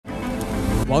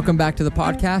Welcome back to the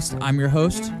podcast. I'm your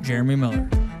host, JMILLER.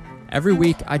 Every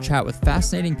week, I chat with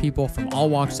fascinating people from all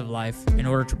walks of life in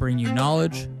order to bring you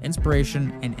knowledge,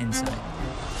 inspiration, and insight.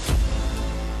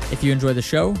 If you enjoy the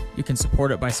show, you can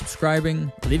support it by subscribing,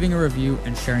 leaving a review,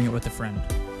 and sharing it with a friend.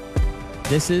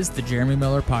 This is the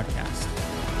JMILLER Podcast.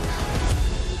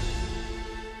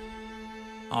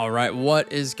 All right,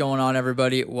 what is going on,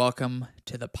 everybody? Welcome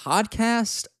to the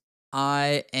podcast.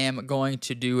 I am going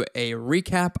to do a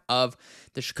recap of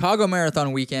the Chicago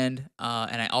Marathon weekend,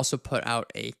 and I also put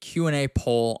out a Q&A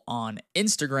poll on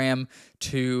Instagram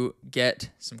to get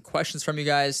some questions from you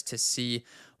guys to see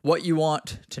what you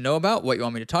want to know about, what you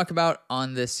want me to talk about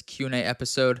on this Q&A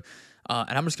episode.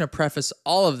 And I'm just going to preface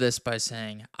all of this by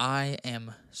saying I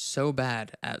am so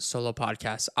bad at solo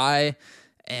podcasts. I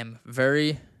am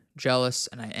very jealous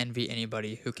and I envy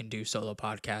anybody who can do solo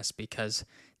podcasts because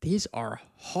these are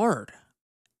hard.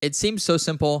 It seems so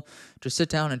simple to sit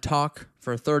down and talk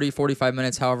for 30, 45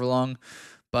 minutes, however long.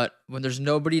 But when there's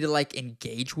nobody to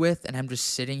engage with and I'm just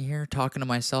sitting here talking to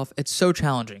myself, it's so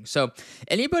challenging. So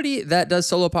anybody that does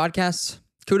solo podcasts,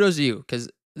 kudos to you because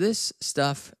this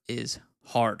stuff is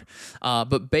hard.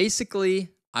 But basically,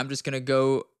 I'm just going to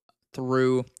go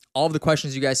through all of the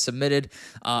questions you guys submitted.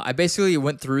 I basically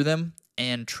went through them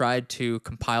and tried to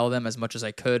compile them as much as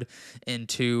I could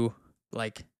into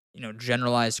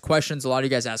generalized questions. A lot of you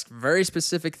guys asked very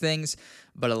specific things,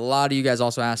 but a lot of you guys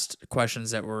also asked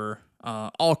questions that were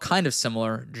all kind of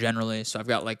similar generally. So I've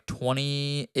got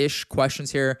 20-ish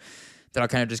questions here that I'll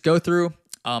kind of just go through,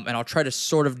 and I'll try to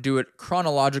sort of do it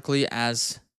chronologically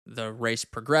as the race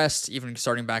progressed, even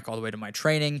starting back all the way to my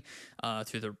training,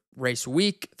 through the race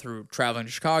week, through traveling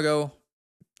to Chicago,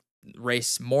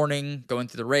 race morning, going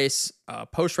through the race,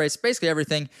 post-race, basically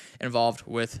everything involved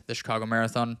with the Chicago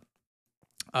Marathon.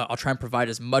 I'll try and provide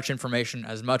as much information,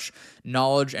 as much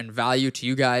knowledge and value to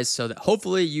you guys so that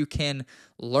hopefully you can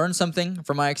learn something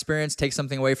from my experience, take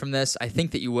something away from this. I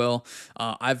think that you will.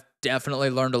 I've definitely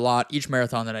learned a lot. Each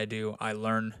marathon that I do, I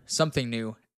learn something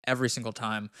new every single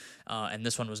time, and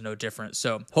this one was no different.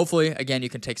 So hopefully, again, you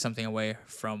can take something away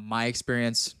from my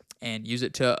experience and use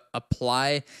it to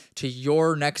apply to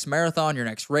your next marathon, your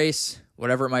next race,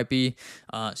 whatever it might be,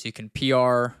 so you can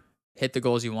PR, hit the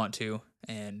goals you want to,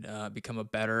 and become a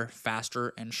better,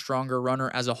 faster, and stronger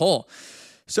runner as a whole.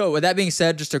 So with that being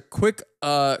said, just a quick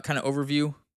kind of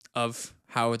overview of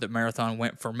how the marathon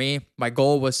went for me. My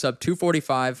goal was sub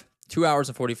 2:45, 2 hours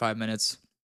and 45 minutes,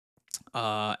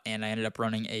 and I ended up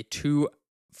running a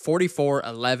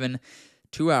 2:44:11,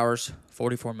 2 hours,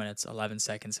 44 minutes, 11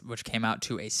 seconds, which came out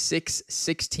to a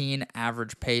 6:16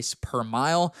 average pace per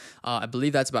mile. I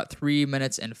believe that's about 3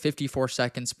 minutes and 54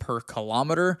 seconds per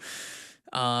kilometer.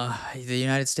 The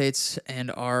United States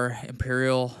and our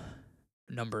imperial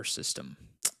number system.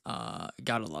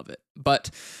 Gotta love it.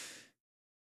 But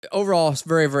overall, I was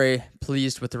very, very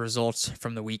pleased with the results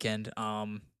from the weekend.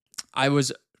 I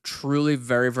was truly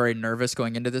very, very nervous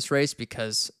going into this race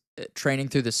because training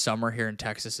through the summer here in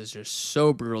Texas is just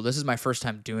so brutal. This is my first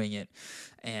time doing it,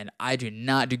 and I do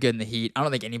not do good in the heat. I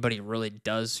don't think anybody really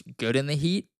does good in the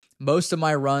heat. Most of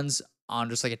my runs on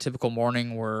just a typical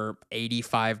morning were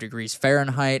 85 degrees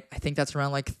Fahrenheit. I think that's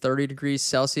around 30 degrees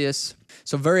Celsius.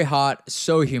 So very hot,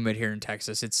 so humid here in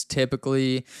Texas. It's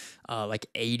typically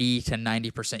 80 to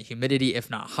 90% humidity, if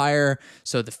not higher.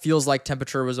 So the feels like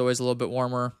temperature was always a little bit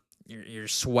warmer. You're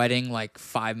sweating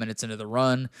 5 minutes into the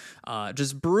run.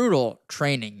 Just brutal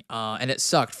training, and it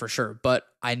sucked for sure. But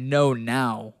I know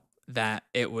now that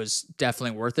it was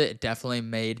definitely worth it. It definitely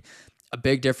made a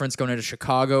big difference going into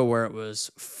Chicago where it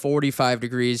was 45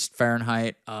 degrees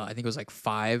Fahrenheit. I think it was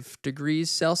 5 degrees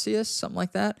Celsius, something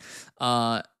like that.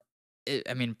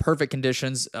 Perfect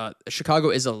conditions. Chicago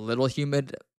is a little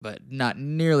humid, but not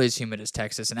nearly as humid as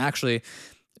Texas. And actually,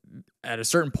 at a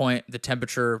certain point, the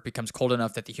temperature becomes cold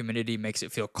enough that the humidity makes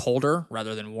it feel colder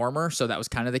rather than warmer. So that was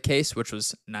kind of the case, which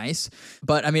was nice.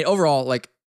 But overall,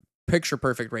 picture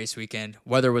perfect race weekend.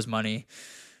 Weather was money.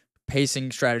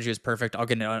 Pacing strategy was perfect. I'll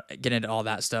get into all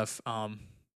that stuff.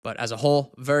 But as a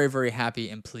whole, very, very happy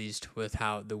and pleased with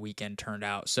how the weekend turned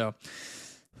out. So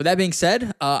with that being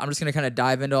said, I'm just going to kind of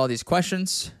dive into all these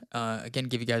questions. Again,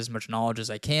 give you guys as much knowledge as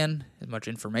I can, as much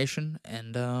information,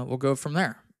 and we'll go from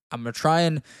there. I'm going to try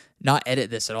and not edit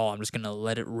this at all. I'm just going to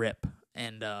let it rip,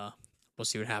 and we'll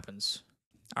see what happens.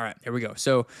 All right, here we go.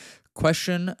 So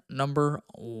question number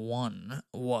 1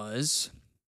 was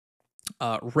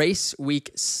race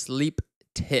week sleep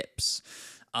tips.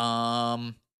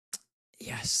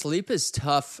 Sleep is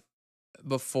tough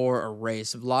before a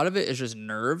race. A lot of it is just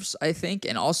nerves, I think.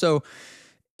 And also,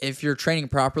 if you're training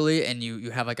properly and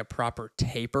you have like a proper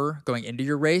taper going into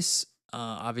your race,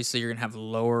 Obviously, you're going to have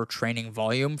lower training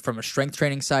volume from a strength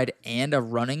training side and a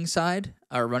running side,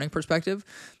 or running perspective.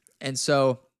 And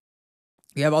so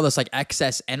you have all this like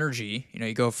excess energy.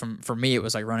 You go from, for me, it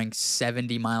was like running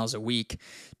 70 miles a week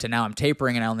to now I'm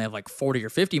tapering and I only have like 40 or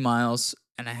 50 miles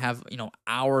and I have,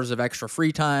 hours of extra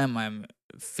free time. I'm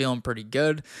feeling pretty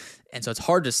good. And so it's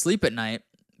hard to sleep at night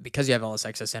because you have all this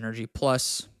excess energy.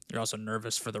 Plus, you're also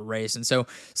nervous for the race. And so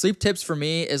sleep tips for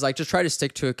me is like just try to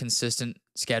stick to a consistent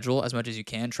schedule as much as you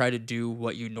can. Try to do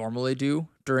what you normally do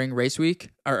during race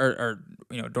week or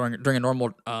during a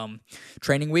normal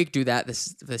training week. Do that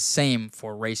the same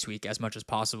for race week as much as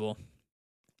possible.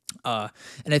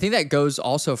 And I think that goes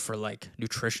also for like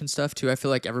nutrition stuff too. I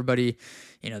feel like everybody,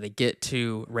 they get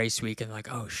to race week and like,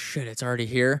 oh shit, it's already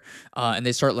here. And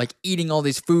they start like eating all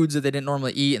these foods that they didn't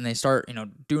normally eat. And they start,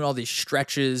 doing all these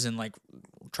stretches and like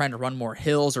trying to run more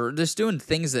hills or just doing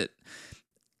things that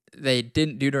they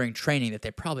didn't do during training that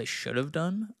they probably should have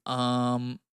done.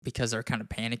 Because they're kind of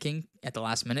panicking at the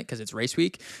last minute because it's race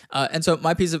week. And so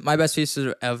my best piece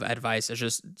of advice is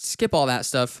just skip all that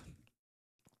stuff.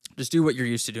 Just do what you're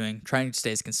used to doing. Trying to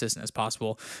stay as consistent as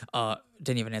possible.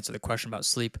 Didn't even answer the question about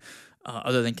sleep.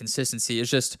 Other than consistency, it's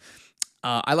just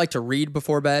I like to read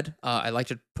before bed.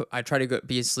 I try to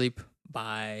be asleep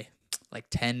by like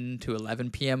 10 to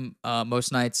 11 p.m.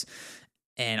 Most nights,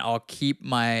 and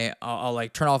I'll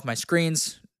like turn off my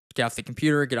screens, get off the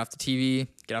computer, get off the TV,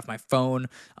 get off my phone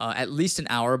at least an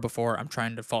hour before I'm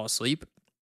trying to fall asleep,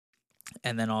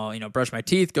 and then I'll brush my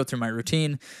teeth, go through my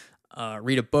routine.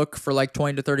 Read a book for like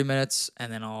 20 to 30 minutes,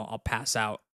 and then I'll pass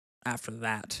out after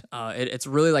that. It's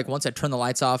really like once I turn the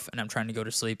lights off and I'm trying to go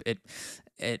to sleep,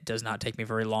 it does not take me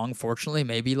very long, fortunately,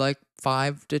 maybe like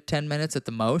 5 to 10 minutes at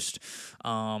the most.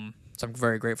 So I'm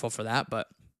very grateful for that. But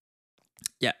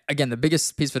yeah, again, the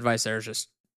biggest piece of advice there is just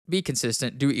be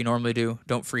consistent, do what you normally do.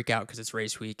 Don't freak out because it's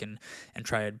race week and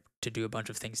try to do a bunch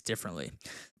of things differently.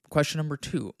 Question number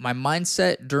 2, my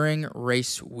mindset during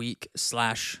race week /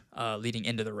 leading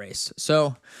into the race.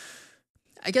 So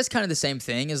I guess kind of the same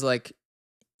thing is like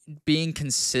being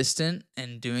consistent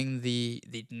and doing the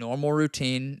normal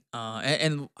routine.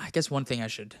 And I guess one thing I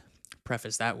should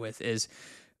preface that with is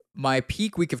my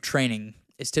peak week of training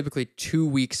is typically 2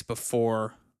 weeks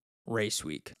before race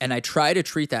week. And I try to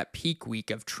treat that peak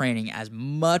week of training as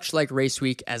much like race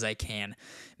week as I can,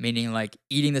 meaning like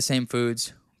eating the same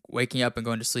foods, waking up and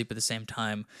going to sleep at the same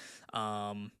time.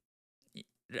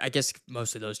 I guess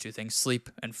mostly those two things, sleep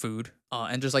and food,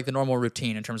 and just like the normal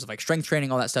routine in terms of like strength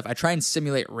training, all that stuff. I try and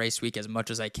simulate race week as much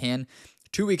as I can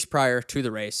 2 weeks prior to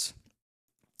the race.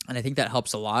 And I think that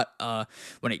helps a lot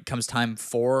when it comes time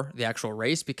for the actual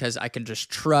race, because I can just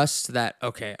trust that,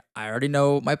 okay, I already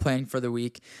know my plan for the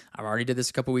week. I already did this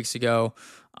a couple weeks ago.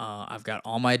 I've got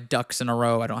all my ducks in a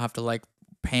row. I don't have to like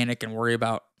panic and worry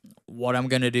about what I'm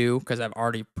going to do because I've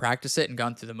already practiced it and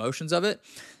gone through the motions of it.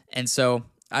 And so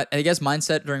I guess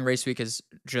mindset during race week is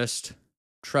just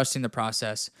trusting the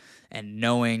process and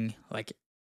knowing like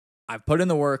I've put in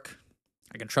the work.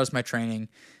 I can trust my training.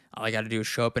 All I got to do is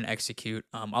show up and execute.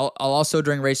 I'll also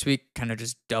during race week kind of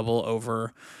just double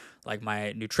over like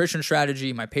my nutrition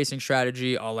strategy, my pacing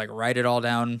strategy. I'll like write it all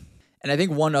down. And I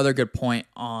think one other good point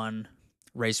on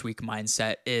race week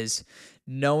mindset is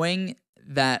knowing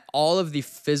that all of the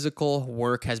physical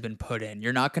work has been put in.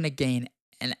 You're not going to gain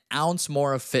an ounce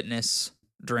more of fitness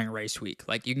during race week.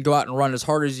 Like you can go out and run as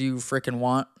hard as you freaking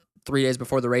want 3 days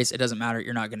before the race. It doesn't matter.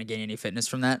 You're not going to gain any fitness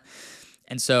from that.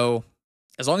 And so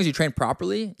as long as you train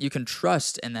properly, you can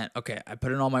trust in that, okay, I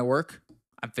put in all my work.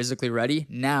 I'm physically ready.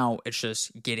 Now it's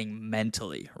just getting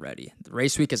mentally ready. The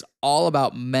race week is all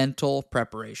about mental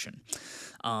preparation.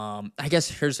 I guess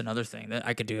here's another thing that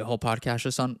I could do a whole podcast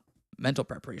just on mental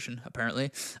preparation,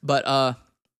 apparently. But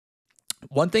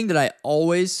one thing that I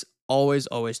always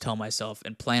tell myself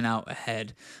and plan out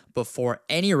ahead before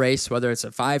any race, whether it's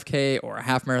a 5K or a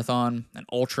half marathon, an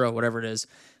ultra, whatever it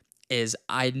is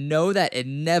I know that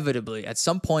inevitably at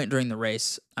some point during the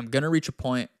race, I'm going to reach a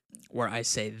point where I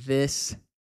say, this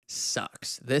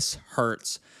sucks. This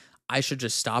hurts. I should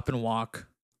just stop and walk.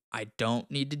 I don't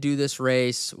need to do this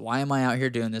race. Why am I out here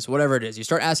doing this? Whatever it is. You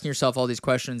start asking yourself all these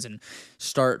questions and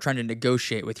start trying to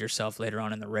negotiate with yourself later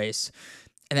on in the race.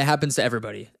 And that happens to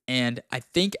everybody. And I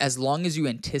think as long as you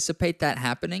anticipate that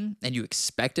happening and you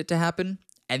expect it to happen,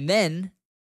 and then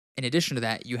in addition to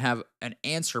that, you have an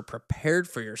answer prepared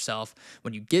for yourself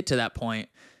when you get to that point,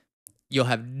 you'll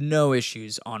have no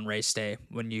issues on race day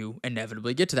when you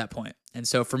inevitably get to that point. And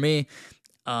so for me,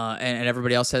 and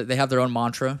everybody else, they have their own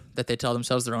mantra that they tell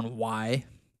themselves, their own why.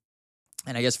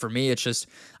 And I guess for me, it's just,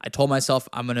 I told myself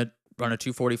I'm going to run a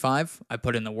 245. I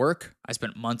put in the work. I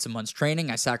spent months and months training.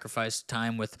 I sacrificed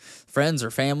time with friends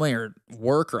or family or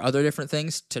work or other different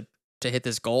things to hit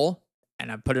this goal,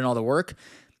 and I put in all the work.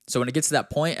 So when it gets to that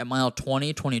point at mile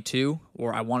 20, 22,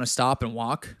 where I want to stop and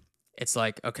walk, it's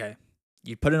like, okay,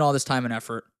 you put in all this time and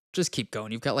effort, just keep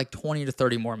going. You've got like 20 to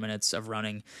 30 more minutes of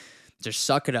running. Just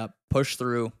suck it up, push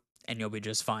through, and you'll be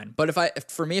just fine. But if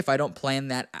I don't plan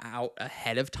that out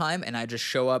ahead of time and I just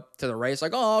show up to the race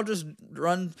like, oh, I'll just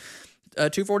run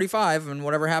 245 and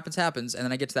whatever happens, happens. And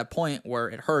then I get to that point where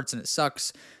it hurts and it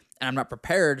sucks and I'm not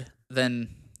prepared, then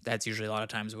that's usually a lot of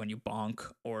times when you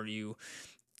bonk or you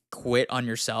quit on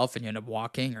yourself and you end up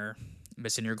walking or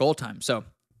missing your goal time. So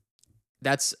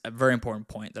that's a very important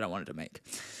point that I wanted to make.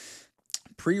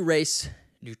 Pre-race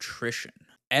nutrition.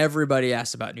 Everybody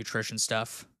asks about nutrition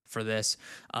stuff for this,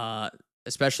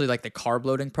 especially like the carb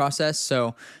loading process.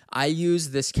 So I use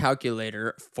this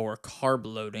calculator for carb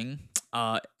loading.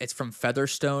 It's from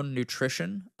Featherstone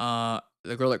Nutrition. The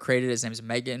girl that created it, his name is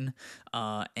Megan,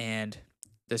 and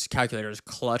this calculator is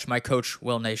clutch. My coach,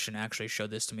 Will Nation, actually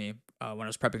showed this to me when I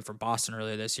was prepping for Boston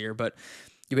earlier this year. But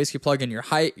you basically plug in your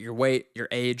height, your weight, your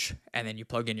age, and then you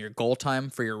plug in your goal time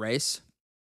for your race.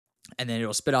 And then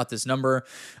it'll spit out this number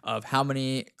of how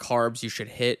many carbs you should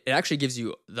hit. It actually gives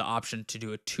you the option to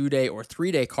do a 2-day or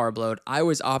 3-day carb load. I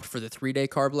always opt for the 3-day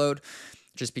carb load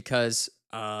just because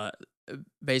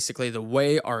basically the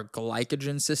way our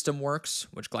glycogen system works,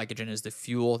 which glycogen is the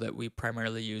fuel that we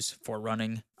primarily use for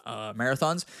running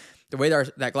marathons, the way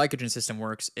that glycogen system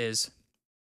works is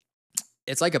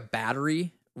it's like a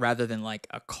battery rather than like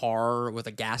a car with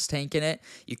a gas tank in it.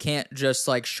 You can't just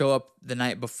like show up the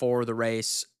night before the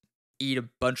race, eat a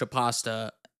bunch of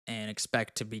pasta and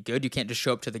expect to be good. You can't just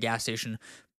show up to the gas station,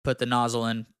 put the nozzle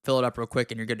in, fill it up real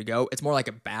quick, and you're good to go. It's more like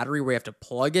a battery where you have to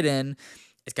plug it in.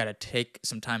 It's got to take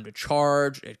some time to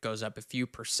charge. It goes up a few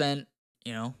percent,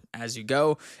 as you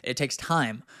go. It takes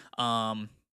time.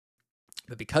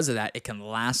 But because of that, it can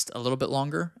last a little bit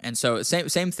longer. And so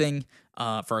same thing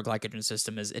for our glycogen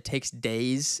system is it takes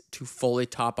days to fully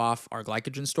top off our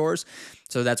glycogen stores.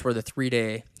 So that's where the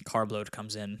 3-day carb load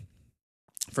comes in.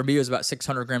 For me, it was about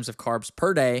 600 grams of carbs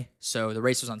per day. So the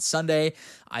race was on Sunday.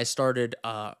 I started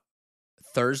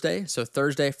Thursday. So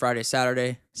Thursday, Friday,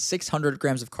 Saturday, 600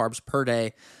 grams of carbs per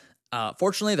day.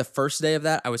 Fortunately, the first day of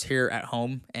that, I was here at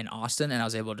home in Austin, and I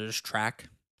was able to just track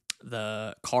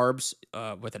the carbs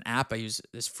with an app. I use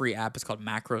this free app. It's called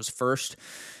Macros First.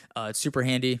 It's super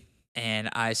handy. And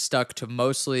I stuck to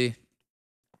mostly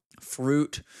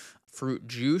fruit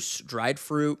juice, dried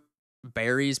fruit,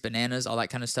 berries, bananas, all that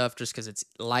kind of stuff, just because it's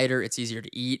lighter, it's easier to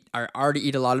eat. I already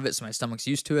eat a lot of it, so my stomach's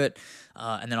used to it.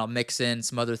 And then I'll mix in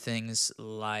some other things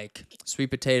like sweet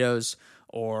potatoes,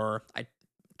 or I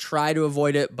try to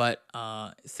avoid it, but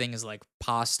things like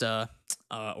pasta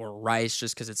or rice,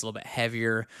 just because it's a little bit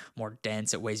heavier, more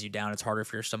dense, it weighs you down, it's harder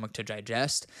for your stomach to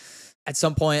digest. At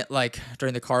some point, like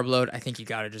during the carb load, I think you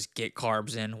got to just get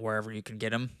carbs in wherever you can get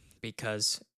them,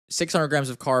 because 600 grams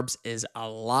of carbs is a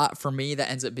lot for me. That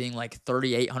ends up being like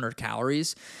 3,800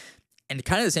 calories. And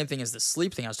kind of the same thing as the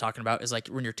sleep thing I was talking about is like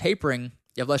when you're tapering,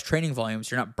 you have less training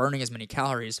volumes. You're not burning as many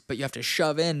calories, but you have to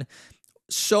shove in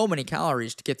so many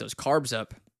calories to get those carbs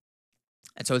up.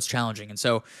 And so it's challenging. And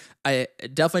so I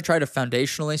definitely try to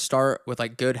foundationally start with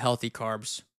like good, healthy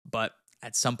carbs. But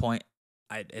at some point,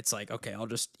 it's like, okay, I'll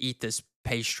just eat this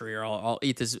pastry, or I'll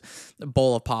eat this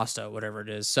bowl of pasta, whatever it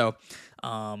is. So,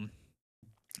 carb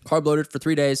loaded for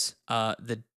 3 days.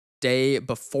 The day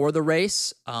before the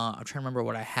race, I'm trying to remember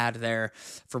what I had there.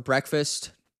 For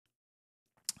breakfast,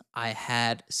 I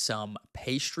had some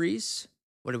pastries.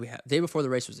 What did we have? The day before the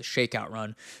race was the shakeout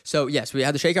run. So yes, we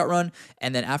had the shakeout run.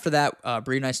 And then after that,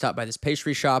 Bree and I stopped by this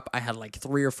pastry shop. I had like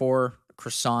 3 or 4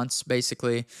 croissants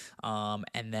basically.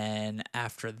 And then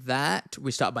after that,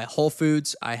 we stopped by Whole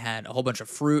Foods. I had a whole bunch of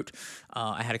fruit.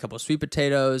 I had a couple of sweet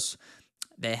potatoes.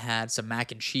 They had some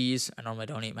mac and cheese. I normally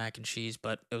don't eat mac and cheese,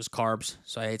 but it was carbs,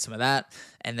 so I ate some of that.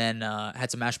 And then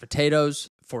had some mashed potatoes.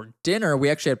 For dinner, we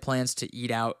actually had plans to eat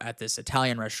out at this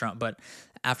Italian restaurant, but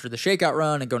after the shakeout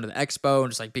run and going to the expo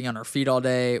and just like being on our feet all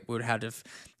day, we would have to have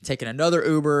taken another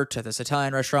Uber to this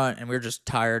Italian restaurant, and we were just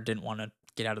tired, didn't want to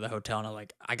get out of the hotel, and I'm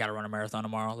like, I got to run a marathon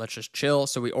tomorrow. Let's just chill.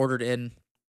 So we ordered in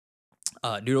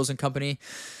Noodles and Company,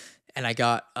 and I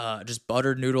got just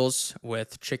buttered noodles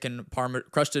with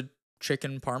crusted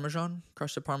Parmesan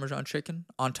chicken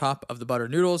on top of the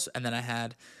buttered noodles. And then I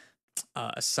had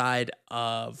a side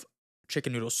of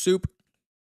chicken noodle soup,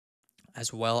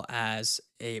 as well as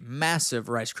a massive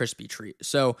Rice Krispie treat.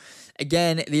 So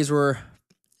again, these were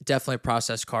definitely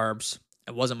processed carbs.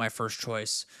 It wasn't my first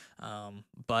choice.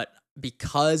 But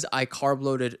because I carb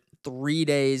loaded 3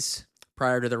 days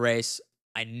prior to the race,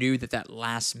 I knew that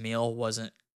last meal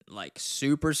wasn't like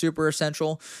super, super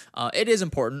essential. It is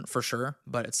important for sure,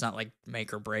 but it's not like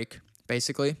make or break,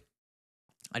 basically.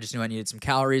 I just knew I needed some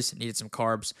calories, needed some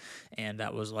carbs, and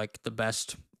that was like the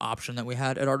best option that we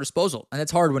had at our disposal. And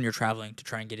it's hard when you're traveling to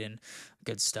try and get in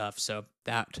good stuff. So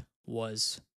that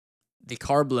was the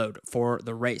carb load for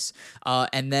the race.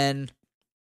 And then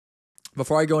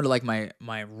before I go into like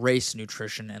my race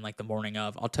nutrition and like the morning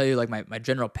of, I'll tell you like my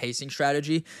general pacing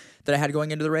strategy that I had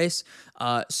going into the race.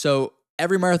 So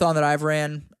every marathon that I've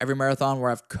ran, every marathon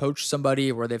where I've coached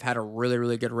somebody where they've had a really,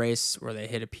 really good race, where they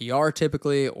hit a PR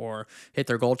typically or hit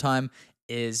their goal time,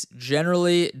 is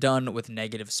generally done with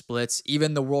negative splits.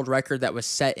 Even the world record that was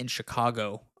set in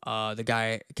Chicago, the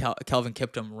guy Kelvin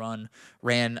Kiptum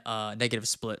ran negative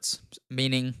splits,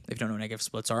 meaning, if you don't know what negative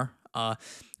splits are,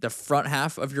 the front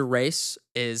half of your race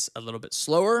is a little bit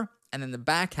slower, and then the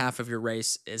back half of your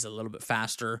race is a little bit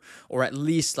faster, or at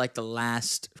least like the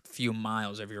last few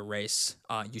miles of your race,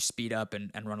 you speed up and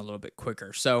run a little bit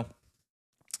quicker. So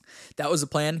that was the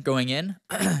plan going in.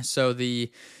 So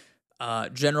the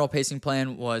general pacing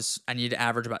plan was I needed to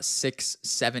average about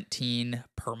 6:17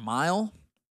 per mile.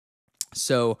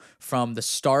 So from the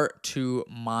start to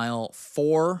mile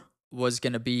 4 was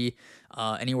going to be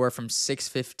anywhere from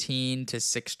 6:15 to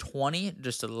 6:20,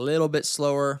 just a little bit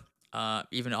slower,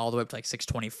 even all the way up to like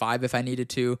 6:25 if I needed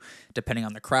to, depending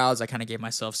on the crowds. I kind of gave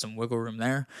myself some wiggle room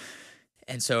there.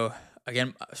 And so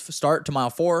again, start to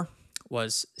mile 4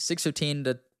 was 6:15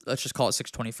 to, let's just call it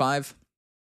 6:25,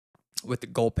 with the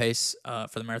goal pace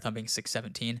for the marathon being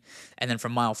 6:17. And then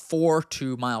from mile 4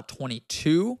 to mile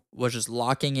 22 was just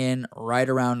locking in right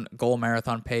around goal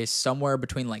marathon pace, somewhere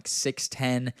between like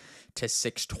 6:10 to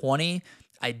 6:20,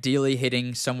 ideally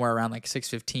hitting somewhere around like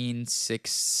 6:15,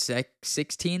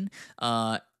 6:16.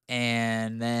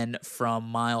 And then from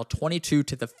mile 22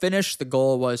 to the finish, the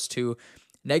goal was to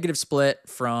negative split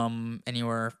from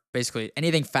anywhere, basically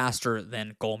anything faster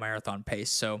than goal marathon pace.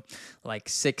 So like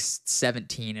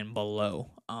 6:17 and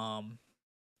below.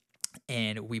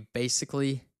 And we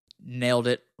basically nailed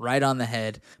it right on the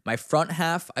head. My front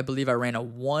half, I believe I ran a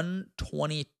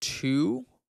 1:22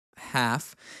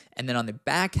 half, and then on the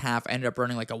back half I ended up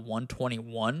running like a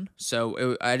 1:21.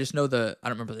 So I just know I don't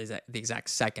remember the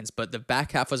exact seconds, but the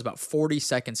back half was about 40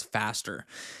 seconds faster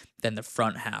than the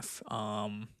front half,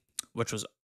 which was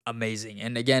amazing.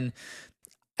 And again,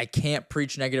 I can't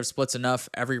preach negative splits enough.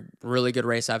 Every really good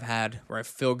race I've had where I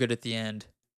feel good at the end,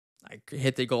 I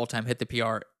hit the goal time, hit the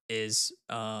PR, is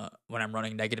when I'm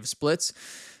running negative splits.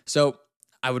 So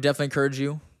I would definitely encourage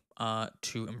you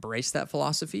to embrace that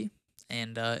philosophy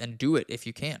and do it if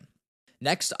you can.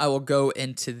 Next, I will go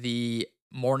into the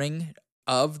morning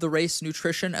of the race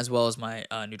nutrition as well as my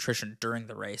nutrition during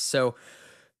the race. So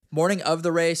morning of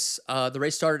the race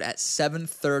started at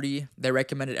 7:30. They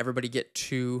recommended everybody get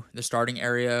to the starting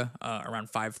area around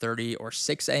 5:30 or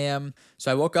 6 a.m.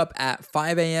 So I woke up at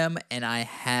 5 a.m. and I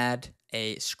had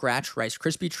a scratch Rice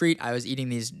Krispie treat. I was eating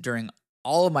these during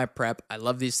all of my prep. I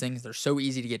love these things. They're so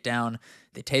easy to get down.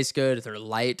 They taste good. They're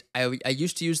light. I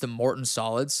used to use the Morton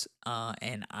solids,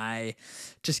 and I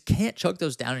just can't choke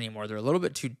those down anymore. They're a little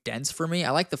bit too dense for me.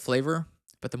 I like the flavor,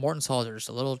 but the Morton solids are just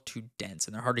a little too dense,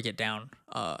 and they're hard to get down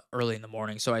early in the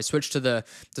morning. So I switched to the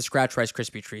scratch Rice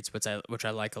Krispie treats, which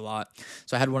I like a lot.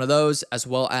 So I had one of those, as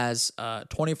well as a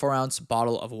 24-ounce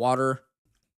bottle of water.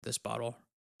 This bottle,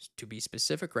 to be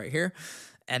specific, right here.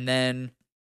 And then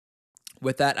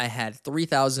with that, I had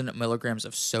 3,000 milligrams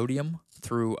of sodium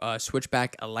through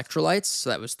switchback electrolytes.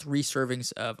 So that was 3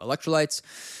 servings of electrolytes.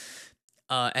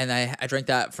 And I drank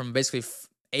that from basically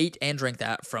ate and drank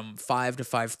that from 5 to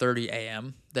 5:30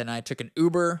 a.m. Then I took an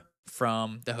Uber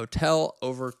from the hotel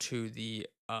over to the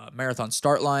marathon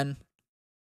start line.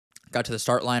 Got to the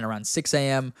start line around 6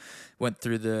 a.m. Went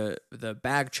through the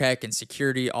bag check and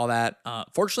security, all that.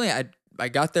 Fortunately, I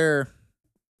got there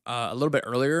a little bit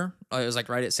earlier. It was like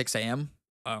right at 6 a.m.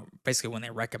 Basically when they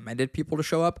recommended people to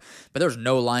show up, but there was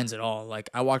no lines at all. Like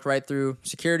I walked right through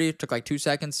security, took like 2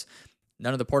 seconds.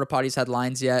 None of the porta potties had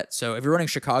lines yet. So if you're running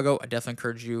Chicago, I definitely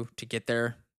encourage you to get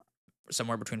there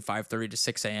somewhere between 5:30 to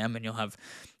 6 a.m. and you'll have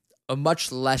a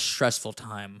much less stressful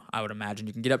time, I would imagine.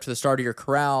 You can get up to the start of your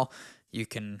corral. You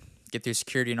can get through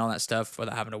security and all that stuff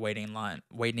without having to wait in line.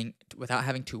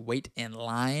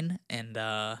 And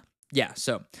yeah,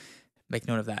 so make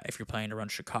note of that if you're planning to run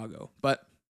Chicago. But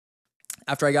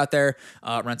after I got there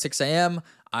around 6 a.m.,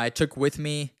 I took with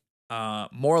me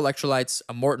more electrolytes,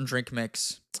 a Morton drink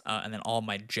mix, and then all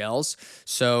my gels.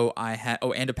 So I had,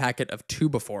 and a packet of 2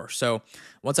 before. So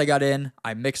once I got in,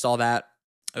 I mixed all that.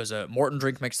 It was a Morton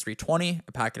Drink Mix 320,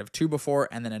 a packet of 2 before,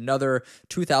 and then another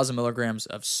 2,000 milligrams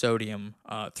of sodium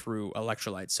through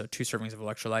electrolytes. So 2 servings of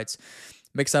electrolytes.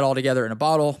 Mix that all together in a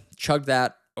bottle, chug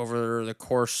that over the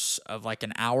course of like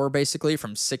an hour, basically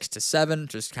from 6 to 7,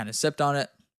 just kind of sipped on it.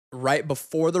 Right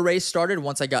before the race started,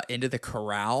 once I got into the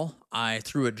corral, I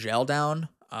threw a gel down.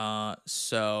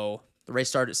 So the race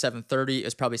started at 7:30. It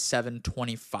was probably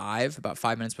 7:25, about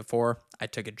 5 minutes before. I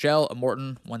took a gel, a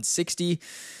Morton 160,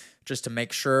 just to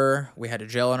make sure we had a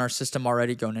gel in our system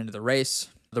already going into the race.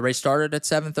 The race started at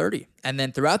 7:30. And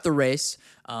then throughout the race,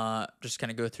 just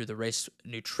kind of go through the race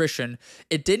nutrition.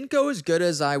 It didn't go as good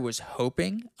as I was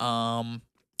hoping.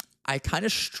 I kind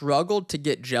of struggled to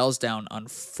get gels down,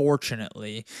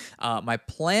 unfortunately. My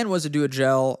plan was to do a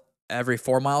gel every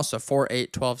 4 miles, so 4,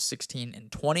 8, 12, 16,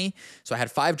 and 20. So I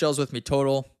had 5 gels with me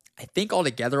total. I think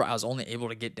altogether I was only able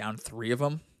to get down 3 of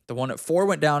them. The one at 4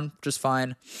 went down just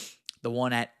fine. The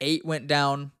one at 8 went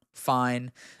down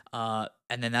fine. And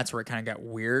then that's where it kind of got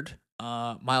weird.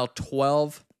 Mile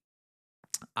 12,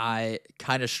 I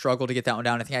kind of struggled to get that one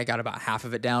down. I think I got about half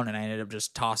of it down, and I ended up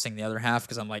just tossing the other half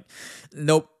because I'm like,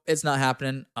 nope, it's not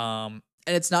happening. And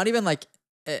it's not even like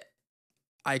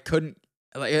I couldn't,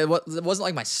 like it wasn't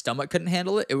like my stomach couldn't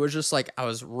handle it. It was just like I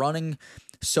was running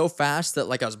so fast that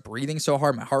like I was breathing so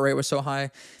hard, my heart rate was so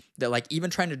high that like even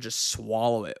trying to just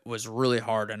swallow it was really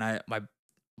hard, and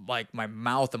my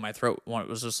mouth and my throat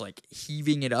was just like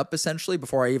heaving it up essentially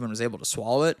before I even was able to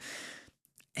swallow it.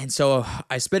 And so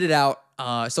I spit it out.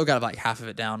 I still got like half of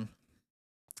it down.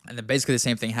 And then basically the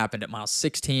same thing happened at mile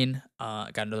 16.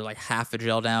 Got another like half a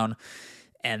gel down.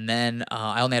 And then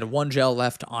I only had 1 gel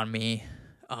left on me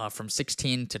from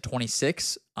 16 to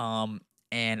 26.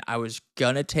 And I was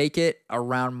going to take it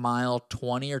around mile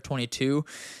 20 or 22.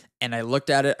 And I looked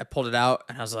at it, I pulled it out,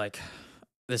 and I was like,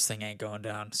 this thing ain't going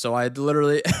down. So I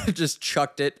literally just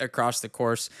chucked it across the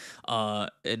course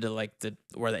into like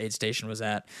where the aid station was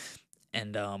at.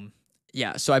 And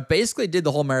yeah, so I basically did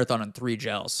the whole marathon in 3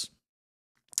 gels,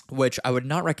 which I would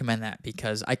not recommend that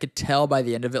because I could tell by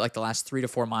the end of it, like the last 3 to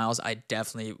 4 miles, I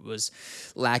definitely was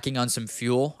lacking on some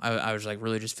fuel. I was like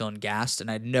really just feeling gassed,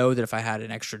 and I know that if I had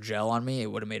an extra gel on me,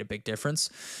 it would have made a big difference.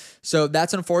 So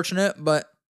that's unfortunate, but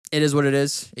it is what it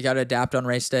is. You got to adapt on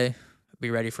race day, be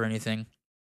ready for anything.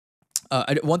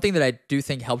 One thing that I do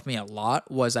think helped me a lot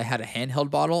was I had a handheld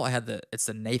bottle. It's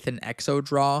the Nathan Exo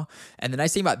Draw. And the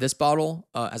nice thing about this bottle,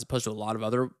 as opposed to a lot of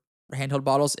other handheld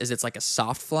bottles, is it's like a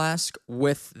soft flask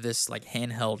with this like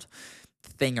handheld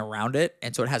thing around it.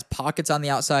 And so it has pockets on the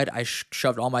outside. I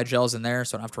shoved all my gels in there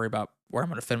so I don't have to worry about where I'm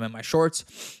going to fit them in my shorts.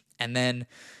 And then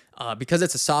because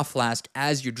it's a soft flask,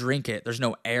 as you drink it, there's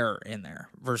no air in there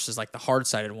versus like the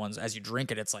hard-sided ones. As you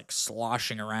drink it, it's like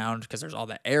sloshing around because there's all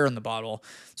that air in the bottle.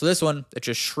 So this one, it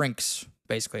just shrinks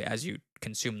basically as you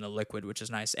consume the liquid, which is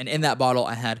nice. And in that bottle,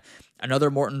 I had another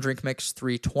Morton Drink Mix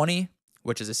 320,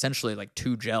 which is essentially like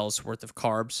 2 gels worth of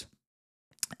carbs.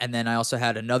 And then I also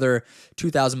had another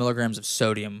 2,000 milligrams of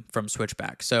sodium from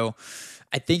Switchback. So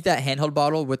I think that handheld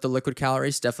bottle with the liquid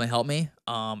calories definitely helped me.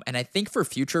 And I think for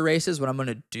future races, what I'm going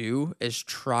to do is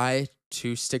try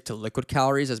to stick to liquid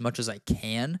calories as much as I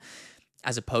can,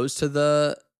 as opposed to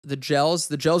the gels.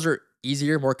 The gels are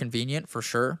easier, more convenient for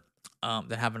sure,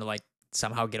 than having to like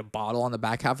somehow get a bottle on the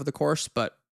back half of the course.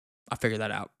 But I'll figure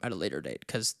that out at a later date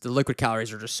because the liquid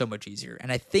calories are just so much easier. And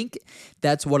I think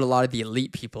that's what a lot of the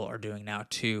elite people are doing now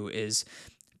too, is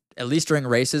at least during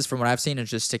races, from what I've seen, is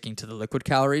just sticking to the liquid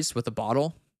calories with a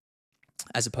bottle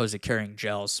as opposed to carrying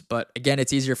gels. But again,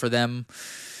 it's easier for them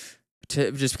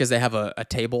to just because they have a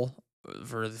table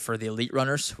for the elite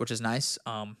runners, which is nice.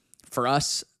 For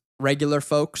us regular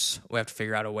folks, we have to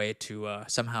figure out a way to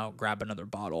somehow grab another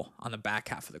bottle on the back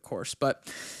half of the course, but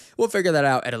we'll figure that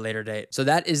out at a later date. So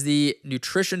that is the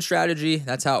nutrition strategy.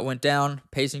 That's how it went down.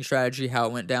 Pacing strategy, how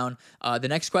it went down. The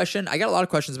next question, I got a lot of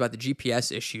questions about the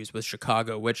GPS issues with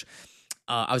Chicago, which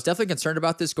I was definitely concerned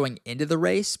about this going into the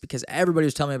race because everybody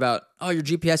was telling me about, oh, your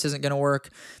GPS isn't going to work.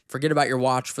 Forget about your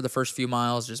watch for the first few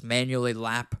miles. Just manually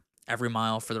lap every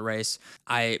mile for the race.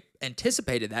 I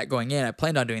anticipated that going in. I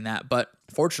planned on doing that, but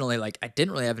fortunately, like I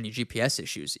didn't really have any GPS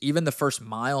issues. Even the first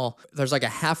mile, there's like a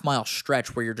half-mile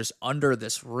stretch where you're just under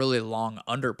this really long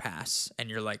underpass and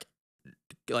you're like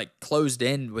closed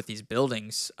in with these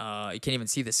buildings. You can't even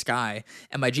see the sky.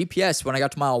 And my GPS, when I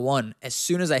got to mile 1, as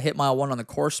soon as I hit mile 1 on the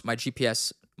course, my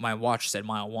GPS, my watch said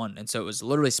mile 1. And so it was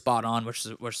literally spot on, which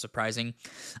was surprising.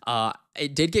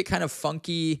 It did get kind of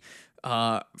funky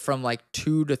from like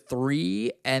 2 to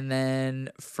 3, and then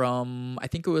from I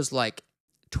think it was like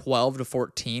 12 to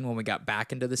 14 when we got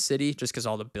back into the city, just because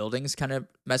all the buildings kind of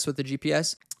mess with the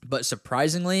GPS. But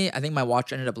surprisingly, I think my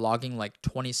watch ended up logging like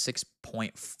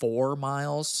 26.4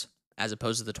 miles as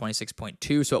opposed to the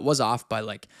 26.2. So it was off by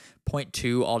like zero point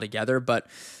 0.2 altogether. But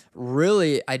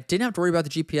really, I didn't have to worry about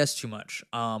the GPS too much.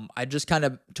 I just kind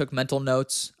of took mental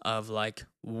notes of like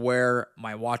where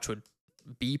my watch would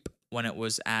beep when it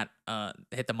was at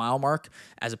hit the mile mark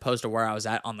as opposed to where I was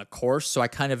at on the course. So I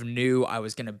kind of knew I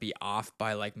was going to be off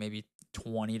by like maybe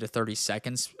 20 to 30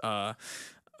 seconds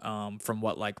from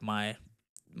what like my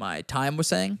time was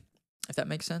saying, if that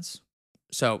makes sense.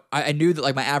 So I knew that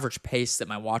like my average pace that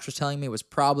my watch was telling me was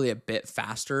probably a bit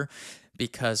faster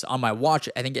because on my watch,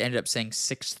 I think it ended up saying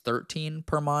 6:13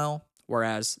 per mile,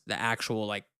 whereas the actual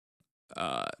like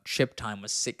chip time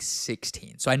was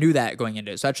 6:16. So I knew that going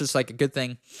into it. So that's just like a good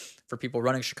thing for people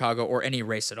running Chicago or any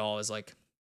race at all, is like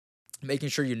making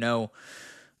sure you know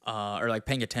or like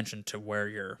paying attention to where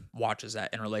your watch is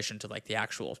at in relation to like the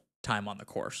actual time on the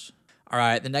course. All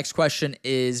right, the next question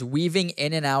is weaving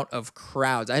in and out of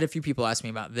crowds. I had a few people ask me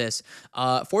about this.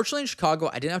 Fortunately, in Chicago,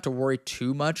 I didn't have to worry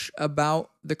too much about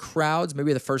the crowds.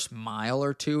 Maybe the first mile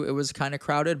or two, it was kind of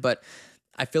crowded, but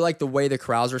I feel like the way the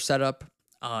corrals are set up,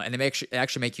 and they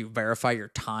actually make you verify your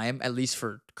time, at least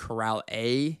for Corral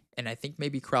A, and I think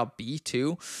maybe Corral B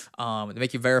too. They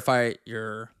make you verify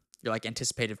your like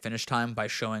anticipated finish time by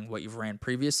showing what you've ran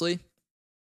previously.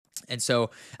 And so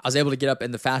I was able to get up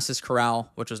in the fastest corral,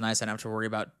 which was nice. I didn't have to worry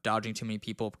about dodging too many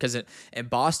people because in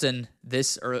Boston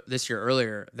this year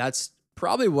earlier, that's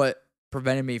probably what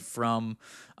prevented me from,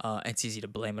 it's easy to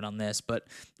blame it on this, but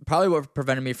probably what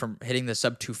prevented me from hitting the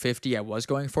sub 250 I was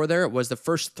going for there was the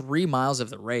first 3 miles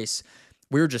of the race.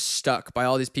 We were just stuck by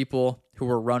all these people who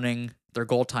were running their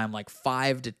goal time like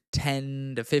 5 to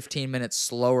 10 to 15 minutes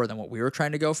slower than what we were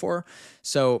trying to go for.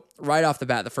 So right off the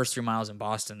bat, the first 3 miles in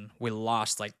Boston, we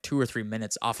lost like 2 or 3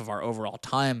 minutes off of our overall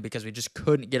time because we just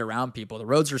couldn't get around people. The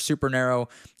roads are super narrow.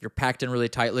 You're packed in really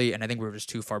tightly. And I think we were just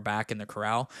too far back in the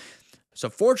corral. So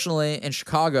fortunately in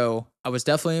Chicago, I was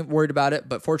definitely worried about it,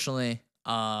 but fortunately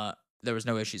there was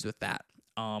no issues with that.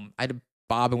 I had to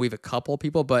bob and weave a couple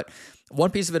people, but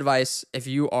one piece of advice, if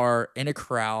you are in a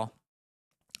corral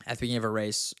at the beginning of a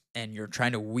race and you're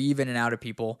trying to weave in and out of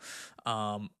people,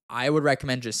 I would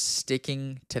recommend just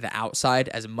sticking to the outside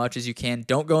as much as you can.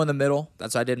 Don't go in the middle.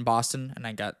 That's what I did in Boston, and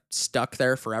I got stuck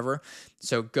there forever.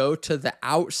 So go to the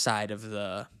outside of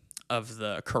the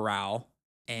corral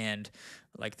and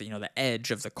like the edge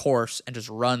of the course and just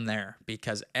run there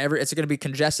because it's going to be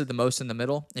congested the most in the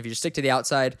middle. If you just stick to the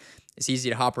outside, it's easy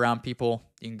to hop around people.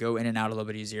 You can go in and out a little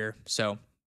bit easier. So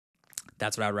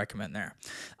that's what I would recommend there.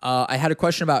 I had a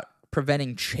question about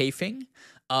preventing chafing.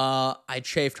 I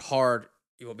chafed hard.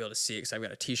 You won't be able to see it because I've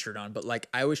got a t-shirt on, but like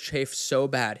I always chafe so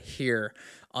bad here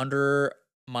under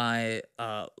my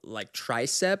like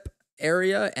tricep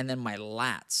area and then my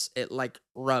lats. It like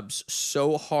rubs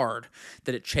so hard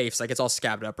that it chafes. Like it's all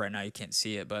scabbed up right now. You can't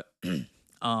see it, but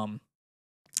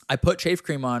I put chafe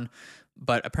cream on,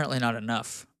 but apparently not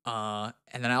enough. And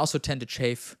then I also tend to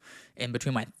chafe in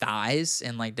between my thighs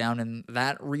and like down in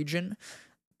that region.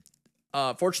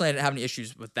 Fortunately, I didn't have any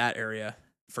issues with that area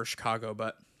for Chicago,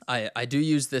 but I do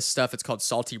use this stuff. It's called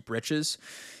Salty Britches.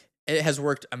 It has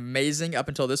worked amazing up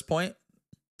until this point,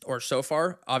 or so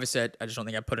far. Obviously, I just don't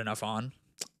think I put enough on,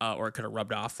 or it could have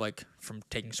rubbed off like from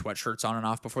taking sweatshirts on and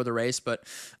off before the race. But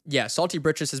yeah, Salty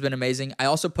Britches has been amazing. I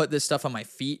also put this stuff on my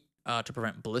feet to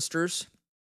prevent blisters.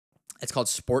 It's called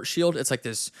Sport Shield. It's like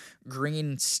this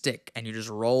green stick, and you just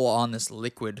roll on this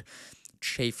liquid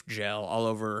chafe gel all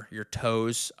over your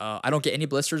toes. I don't get any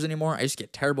blisters anymore. I just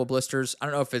get terrible blisters. I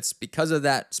don't know if it's because of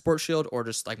that Sport Shield or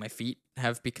just like my feet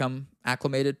have become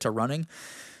acclimated to running.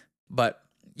 But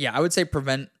yeah, I would say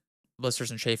prevent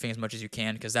blisters and chafing as much as you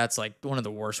can because that's like one of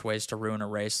the worst ways to ruin a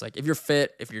race. Like if you're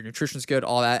fit, if your nutrition's good,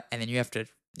 all that, and then you have to,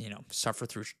 suffer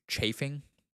through chafing,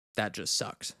 that just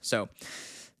sucks. So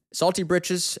Salty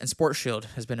Britches and Sport Shield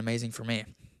has been amazing for me.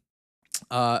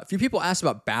 A few people asked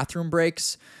about bathroom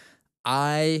breaks.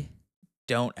 I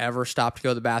don't ever stop to go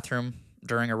to the bathroom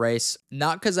during a race.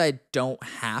 Not because I don't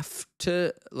have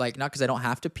to,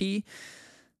 pee,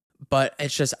 but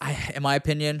it's just, in my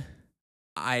opinion,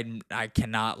 I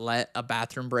cannot let a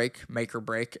bathroom break make or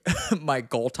break my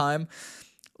goal time.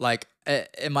 Like,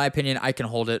 in my opinion, I can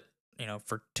hold it,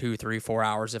 for 2, 3, 4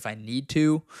 hours if I need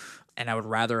to. And I would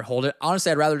rather hold it.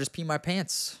 Honestly, I'd rather just pee my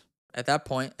pants at that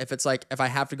point. If I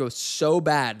have to go so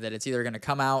bad that it's either going to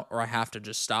come out or I have to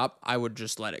just stop, I would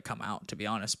just let it come out, to be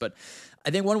honest. But I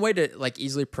think one way to like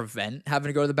easily prevent having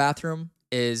to go to the bathroom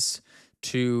is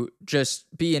to just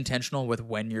be intentional with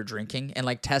when you're drinking and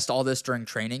like test all this during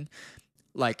training.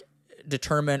 Like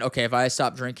determine, okay, if I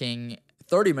stop drinking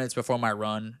 30 minutes before my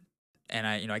run and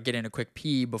I get in a quick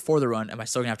pee before the run, am I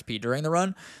still gonna have to pee during the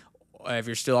run? If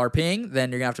you're still RPing,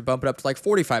 then you're gonna have to bump it up to like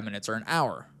 45 minutes or an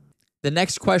hour. The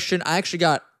next question, I actually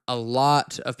got a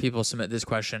lot of people submit this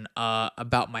question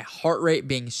about my heart rate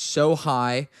being so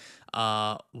high.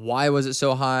 Why was it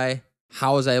so high?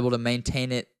 How was I able to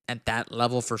maintain it at that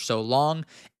level for so long?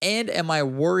 And am I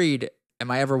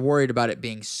ever worried about it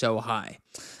being so high?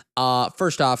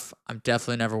 First off, I'm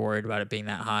definitely never worried about it being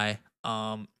that high.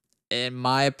 In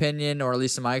my opinion, or at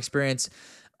least in my experience,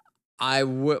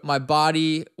 my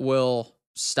body will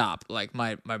stop. Like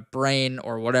my brain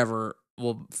or whatever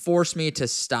will force me to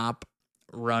stop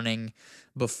running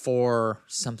before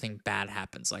something bad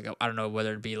happens. Like, I don't know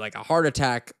whether it be like a heart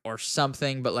attack or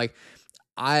something, but like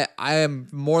I am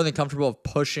more than comfortable of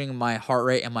pushing my heart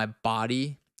rate and my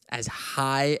body as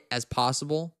high as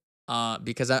possible,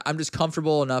 because I'm just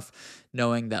comfortable enough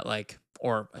knowing that, like,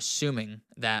 or assuming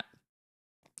that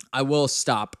I will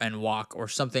stop and walk or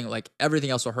something. Like, everything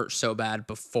else will hurt so bad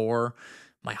before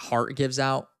my heart gives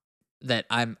out that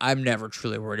I'm never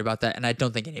truly worried about that. And I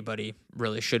don't think anybody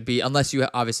really should be, unless you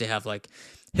obviously have like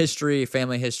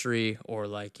family history, or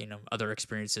like, other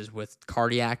experiences with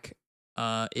cardiac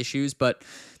issues. But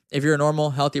if you're a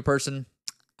normal, healthy person,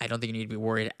 I don't think you need to be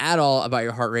worried at all about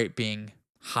your heart rate being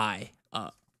high,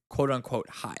 quote unquote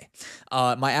high.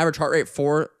 My average heart rate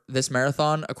for this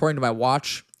marathon, according to my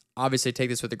watch, obviously take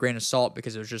this with a grain of salt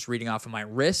because it was just reading off of my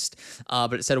wrist,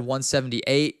 but it said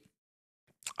 178.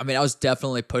 I mean, I was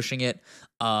definitely pushing it.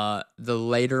 The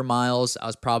later miles, I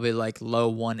was probably like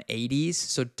low 180s.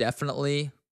 So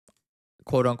definitely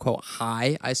quote unquote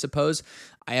high, I suppose.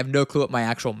 I have no clue what my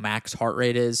actual max heart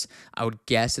rate is. I would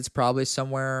guess it's probably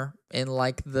somewhere in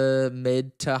like the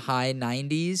mid to high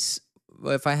 90s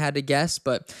if I had to guess,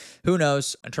 but who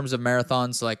knows? In terms of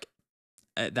marathons, like,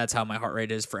 that's how my heart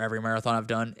rate is for every marathon I've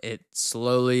done. It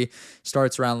slowly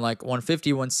starts around like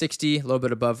 150, 160, a little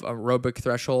bit above aerobic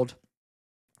threshold,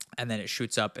 and then it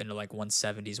shoots up into like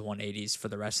 170s, 180s for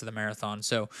the rest of the marathon.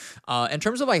 So in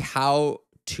terms of like how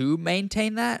to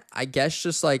maintain that, I guess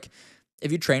just like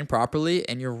if you train properly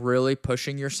and you're really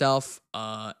pushing yourself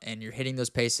and you're hitting those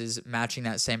paces, matching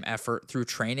that same effort through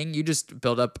training, you just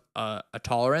build up a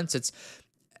tolerance. It's,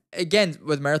 again,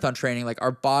 with marathon training, like,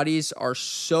 our bodies are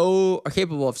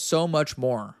capable of so much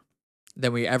more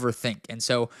than we ever think. And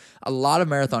so a lot of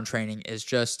marathon training is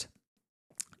just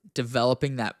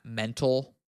developing that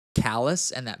mental callus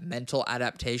and that mental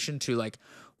adaptation to like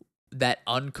that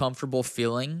uncomfortable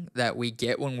feeling that we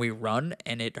get when we run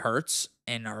and it hurts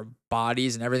and our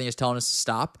bodies and everything is telling us to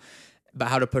stop. But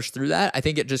how to push through that, I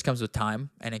think it just comes with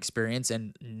time and experience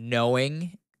and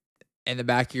knowing in the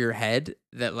back of your head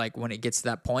that, like, when it gets to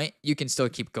that point, you can still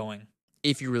keep going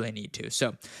if you really need to.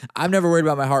 So I'm never worried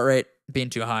about my heart rate being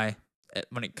too high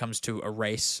when it comes to a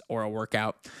race or a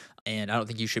workout, and I don't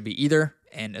think you should be either.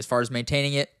 And as far as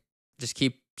maintaining it, just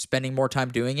keep spending more time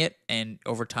doing it, and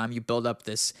over time you build up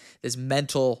this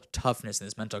mental toughness and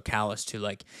this mental callus to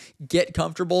like get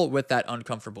comfortable with that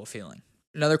uncomfortable feeling.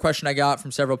 Another question I got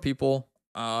from several people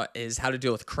is how to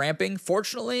deal with cramping.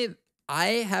 Fortunately, I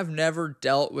have never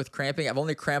dealt with cramping. I've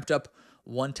only cramped up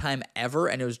one time ever,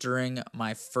 and it was during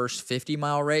my first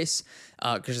 50-mile race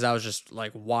because I was just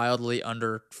like wildly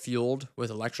under-fueled with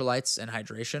electrolytes and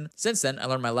hydration. Since then, I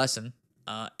learned my lesson,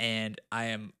 and I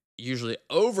am usually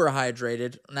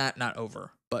overhydrated, not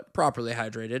over, but properly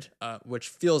hydrated, which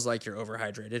feels like you're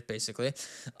overhydrated, basically.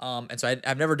 And so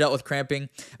I've never dealt with cramping.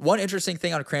 One interesting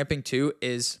thing on cramping, too,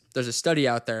 is there's a study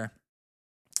out there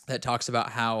that talks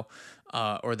about how,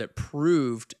 or that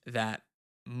proved that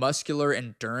muscular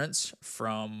endurance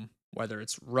from whether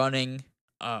it's running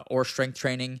or strength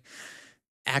training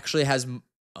actually has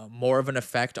more of an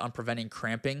effect on preventing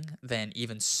cramping than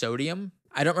even sodium.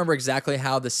 I don't remember exactly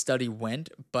how the study went,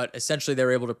 but essentially they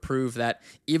were able to prove that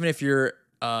even if you're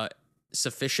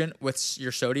sufficient with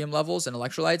your sodium levels and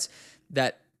electrolytes,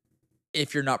 that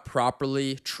if you're not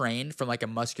properly trained from like a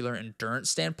muscular endurance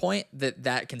standpoint,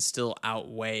 that can still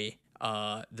outweigh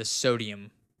the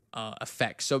sodium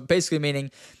effects. So basically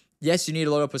meaning, yes, you need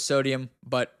to load up with sodium,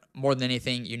 but more than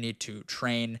anything, you need to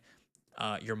train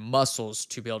your muscles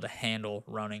to be able to handle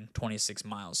running 26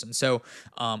 miles. And so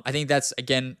I think that's,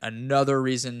 again, another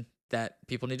reason that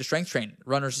people need to strength train,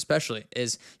 runners especially,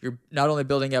 is you're not only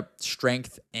building up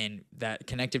strength and that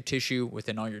connective tissue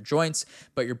within all your joints,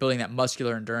 but you're building that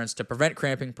muscular endurance to prevent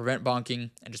cramping, prevent bonking,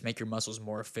 and just make your muscles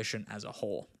more efficient as a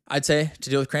whole. I'd say to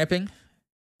deal with cramping,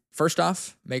 first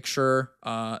off, make sure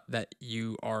that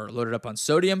you are loaded up on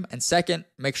sodium. And second,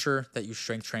 make sure that you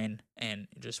strength train and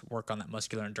just work on that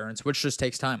muscular endurance, which just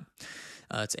takes time.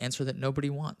 It's an answer that nobody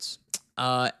wants.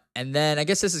 And then I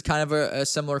guess this is kind of a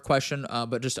similar question,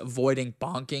 but just avoiding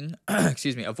bonking,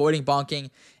 excuse me, avoiding bonking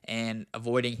and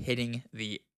avoiding hitting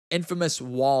the infamous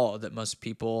wall that most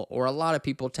people or a lot of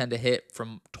people tend to hit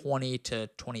from 20 to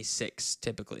 26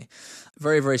 typically.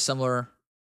 Very, very similar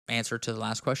answer to the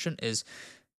last question is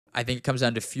I think it comes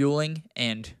down to fueling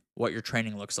and what your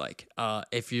training looks like.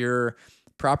 If you're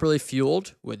properly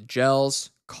fueled with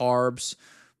gels, carbs,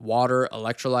 water,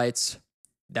 electrolytes,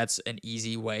 that's an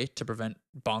easy way to prevent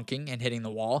bonking and hitting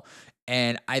the wall.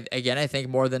 And I think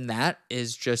more than that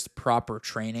is just proper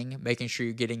training, making sure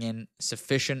you're getting in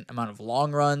sufficient amount of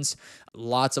long runs,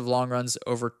 lots of long runs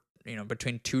over,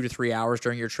 between 2 to 3 hours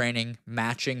during your training,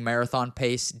 matching marathon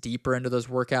pace deeper into those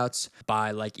workouts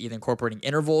by like either incorporating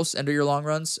intervals into your long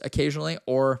runs occasionally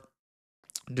or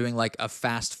doing like a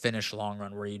fast finish long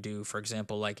run where you do, for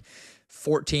example, like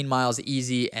 14 miles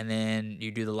easy and then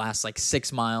you do the last like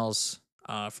 6 miles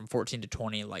from 14 to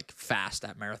 20, like fast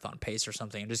at marathon pace or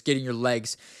something, and just getting your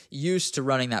legs used to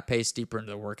running that pace deeper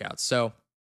into the workouts. So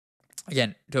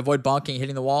again, to avoid bonking,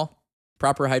 hitting the wall,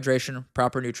 proper hydration,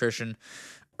 proper nutrition,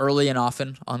 early and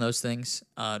often on those things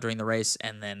during the race,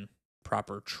 and then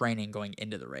proper training going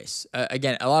into the race.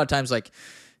 Again, a lot of times, like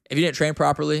if you didn't train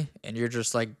properly and you're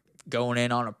just like going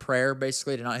in on a prayer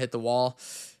basically to not hit the wall,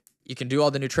 you can do all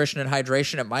the nutrition and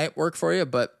hydration. It might work for you,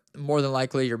 but more than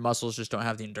likely your muscles just don't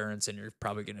have the endurance and you're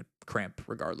probably going to cramp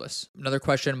regardless. Another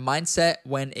question, mindset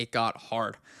when it got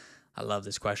hard. I love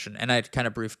this question. And I kind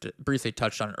of briefly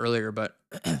touched on it earlier, but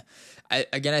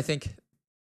I think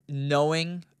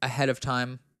knowing ahead of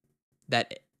time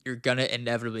that you're going to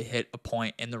inevitably hit a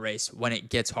point in the race when it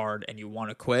gets hard and you want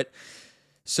to quit.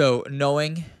 So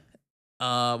knowing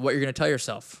what you're going to tell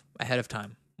yourself ahead of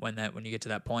time when you get to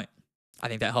that point, I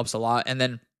think that helps a lot. And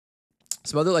then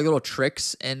some other like little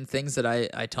tricks and things that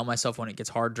I tell myself when it gets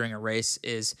hard during a race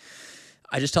is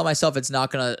I just tell myself it's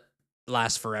not going to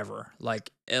last forever.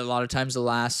 Like a lot of times the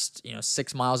last,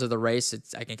 6 miles of the race,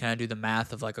 I can kind of do the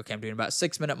math of like, okay, I'm doing about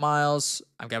 6-minute miles.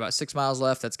 I've got about 6 miles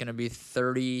left. That's going to be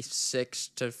 36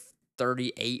 to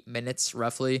 38 minutes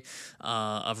roughly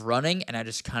of running. And I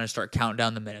just kind of start counting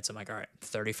down the minutes. I'm like, all right,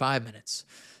 35 minutes,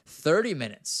 30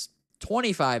 minutes,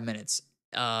 25 minutes.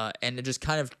 And just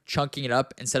kind of chunking it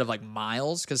up instead of like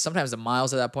miles, because sometimes the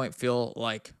miles at that point feel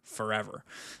like forever.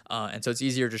 And so it's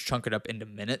easier to just chunk it up into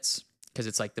minutes because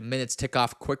it's like the minutes tick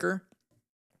off quicker.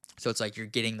 So it's like you're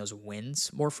getting those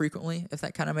wins more frequently, if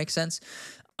that kind of makes sense.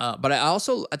 But I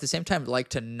also, at the same time, like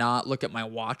to not look at my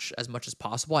watch as much as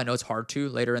possible. I know it's hard to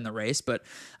later in the race, but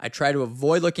I try to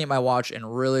avoid looking at my watch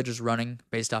and really just running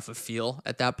based off of feel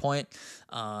at that point.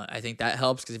 I think that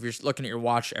helps because if you're looking at your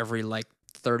watch every like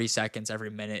 30 seconds, every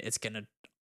minute, it's going to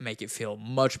make it feel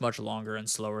much, much longer and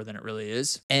slower than it really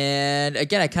is. And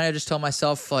again, I kind of just tell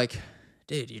myself like,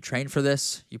 dude, you trained for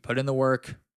this, you put in the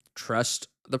work, trust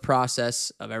the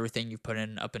process of everything you've put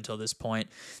in up until this point.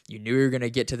 You knew you were going to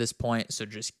get to this point, so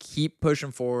just keep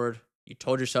pushing forward. You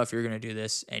told yourself you're going to do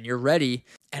this and you're ready.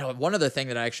 And one other thing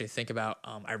that I actually think about,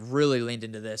 I really leaned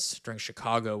into this during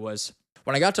Chicago, was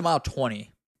when I got to mile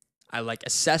 20, I like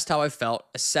assessed how I felt,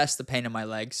 assessed the pain in my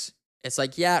legs. It's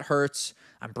like, yeah, it hurts.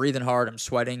 I'm breathing hard. I'm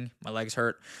sweating. My legs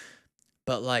hurt.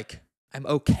 But like, I'm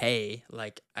okay.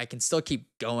 Like, I can still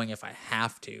keep going if I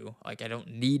have to. Like, I don't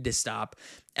need to stop.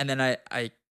 And then I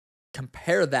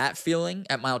compare that feeling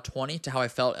at mile 20 to how I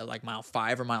felt at like mile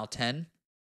 5 or mile 10.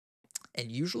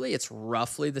 And usually it's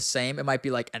roughly the same. It might be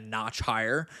like a notch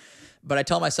higher. But I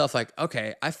tell myself like,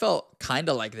 okay, I felt kind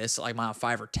of like this at like mile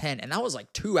 5 or 10. And that was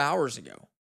like 2 hours ago.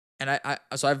 And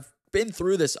so I've been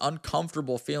through this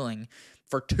uncomfortable feeling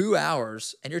for 2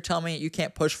 hours, and you're telling me you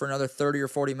can't push for another 30 or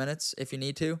 40 minutes if you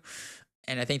need to.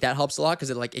 And I think that helps a lot because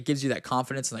it gives you that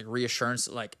confidence and like reassurance,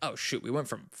 like, oh shoot, we went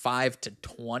from 5 to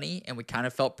 20 and we kind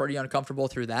of felt pretty uncomfortable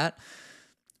through that.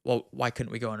 Well, why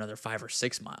couldn't we go another 5 or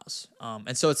 6 miles?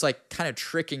 And so it's like kind of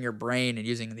tricking your brain and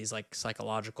using these like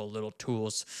psychological little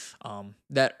tools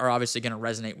that are obviously going to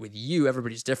resonate with you.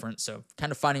 Everybody's different. So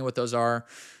kind of finding what those are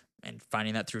and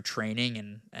finding that through training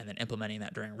and then implementing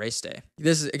that during race day.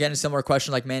 This is, again, a similar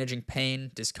question like managing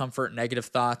pain, discomfort, negative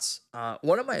thoughts.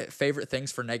 One of my favorite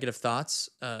things for negative thoughts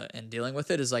and dealing with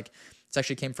it is like, it's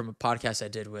actually came from a podcast I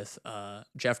did with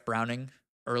Jeff Browning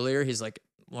earlier. He's like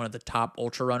one of the top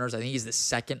ultra runners. I think he's the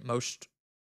second winningest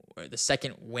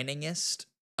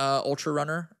ultra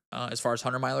runner as far as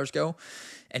 100-milers go.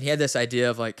 And he had this idea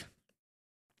of like,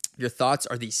 your thoughts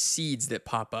are these seeds that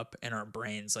pop up in our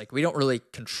brains. Like, we don't really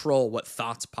control what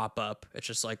thoughts pop up. It's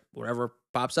just like whatever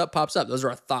pops up, pops up. Those are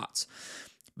our thoughts.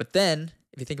 But then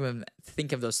if you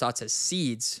think of those thoughts as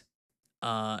seeds,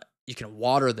 you can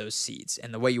water those seeds.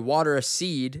 And the way you water a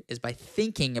seed is by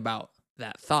thinking about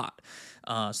that thought.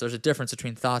 So there's a difference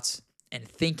between thoughts and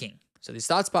thinking. So these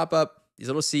thoughts pop up, these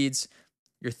little seeds.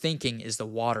 Your thinking is the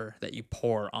water that you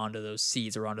pour onto those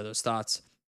seeds or onto those thoughts.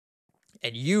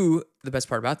 And you, the best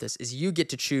part about this is you get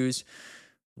to choose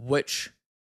which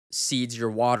seeds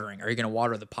you're watering. Are you going to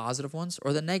water the positive ones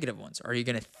or the negative ones? Are you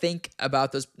going to think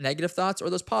about those negative thoughts or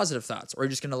those positive thoughts? Or are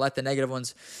you just going to let the negative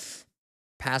ones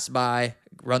pass by,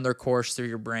 run their course through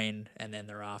your brain, and then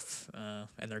they're off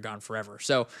and they're gone forever?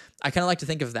 So I kind of like to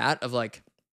think of that, of like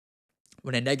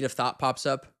when a negative thought pops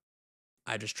up,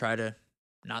 I just try to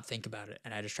not think about it,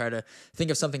 and I just try to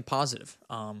think of something positive.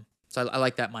 So I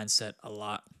like that mindset a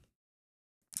lot.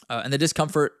 And the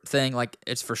discomfort thing, like,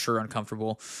 it's for sure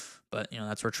uncomfortable, but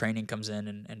that's where training comes in,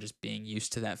 and just being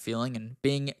used to that feeling and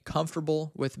being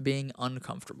comfortable with being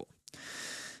uncomfortable.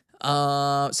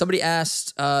 Somebody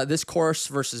asked this course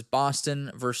versus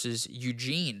Boston versus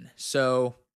Eugene.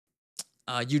 So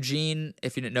Eugene,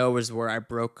 if you didn't know, was where I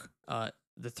broke the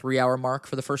 3-hour mark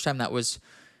for the first time. That was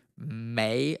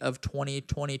May of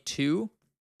 2022.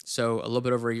 So a little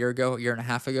bit over a year and a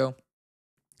half ago.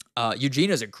 Eugene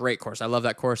is a great course. I love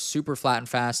that course. Super flat and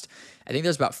fast. I think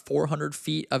there's about 400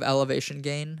 feet of elevation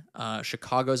gain.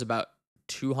 Chicago's about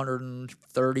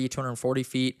 230, 240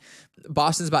 feet.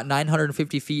 Boston's about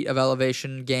 950 feet of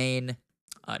elevation gain.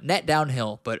 Net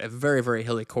downhill, but a very, very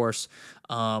hilly course.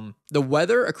 The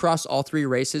weather across all three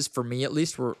races, for me at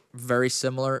least, were very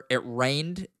similar. It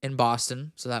rained in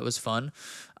Boston, so that was fun.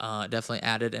 Definitely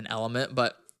added an element.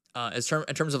 But in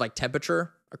terms of like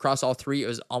temperature across all three, it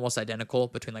was almost identical,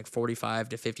 between like 45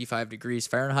 to 55 degrees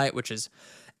Fahrenheit, which is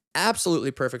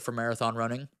absolutely perfect for marathon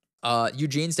running.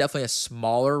 Eugene's definitely a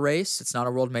smaller race. It's not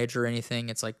a world major or anything.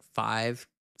 It's like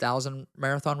 5,000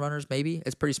 marathon runners, maybe.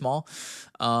 It's pretty small,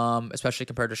 especially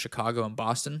compared to Chicago and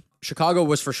Boston. Chicago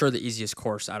was for sure the easiest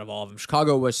course out of all of them.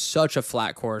 Chicago was such a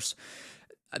flat course.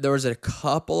 There was a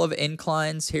couple of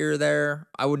inclines here or there.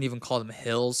 I wouldn't even call them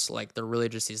hills. Like, they're really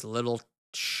just these little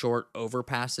short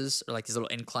overpasses, or like these little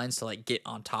inclines to like get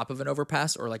on top of an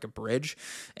overpass or like a bridge,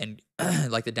 and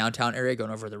like the downtown area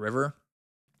going over the river.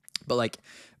 But like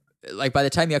by the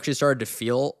time you actually started to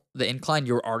feel the incline,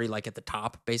 you were already like at the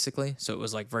top, basically. So it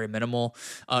was like very minimal.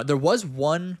 There was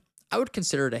one, I would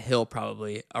consider it a hill,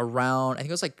 probably around, I think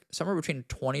it was like somewhere between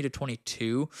 20 to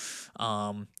 22.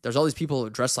 There's all these people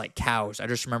dressed like cows. I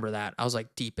just remember that. I was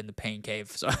like deep in the pain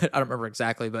cave, so I don't remember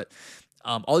exactly, but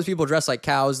all these people dressed like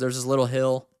cows. There's this little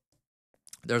hill.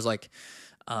 There's like,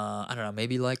 I don't know,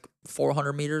 maybe like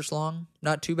 400 meters long.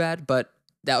 Not too bad, but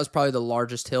that was probably the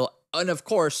largest hill. And of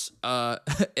course,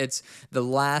 it's the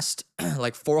last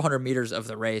like 400 meters of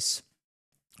the race.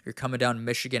 You're coming down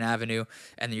Michigan Avenue,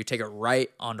 and then you take a right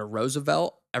onto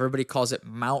Roosevelt. Everybody calls it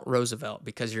Mount Roosevelt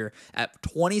because you're at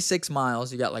 26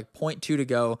 miles. You got like 0.2 to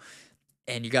go,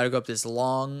 and you got to go up this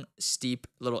long, steep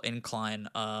little incline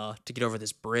to get over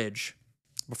this bridge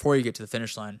before you get to the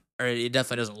finish line. Or it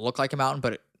definitely doesn't look like a mountain,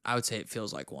 but I would say it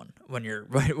feels like one when you're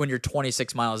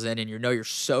 26 miles in, and you're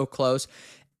so close.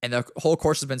 And the whole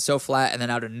course has been so flat, and then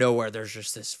out of nowhere, there's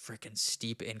just this freaking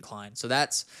steep incline. So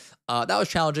that was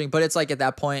challenging, but it's like at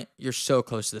that point, you're so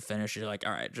close to the finish. You're like,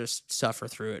 all right, just suffer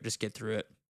through it. Just get through it.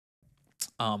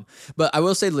 But I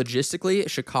will say logistically,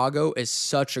 Chicago is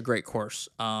such a great course.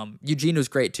 Eugene was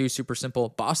great too, super simple.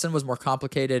 Boston was more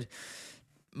complicated,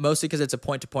 mostly because it's a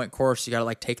point-to-point course. You got to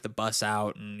like take the bus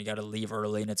out, and you got to leave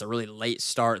early, and it's a really late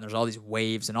start, and there's all these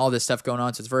waves and all this stuff going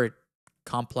on. So it's very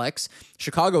complex.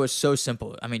 Chicago is so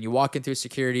simple. I mean, you walk in through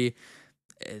security,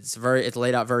 it's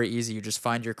laid out very easy. You just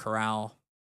find your corral.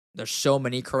 There's so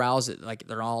many corrals that like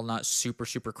they're all not super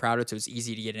crowded, so it's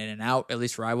easy to get in and out, at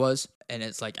least where I was. And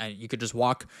it's like you could just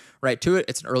walk right to it.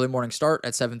 It's an early morning start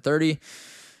at 7:30. You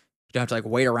don't have to like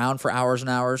wait around for hours and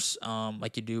hours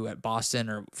like you do at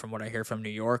Boston, or from what I hear from New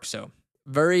York. So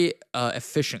very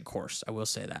efficient course, I will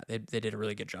say that. They did a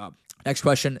really good job. Next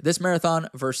question, this marathon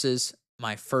versus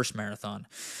my first marathon.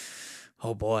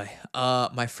 Oh boy.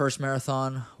 My first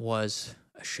marathon was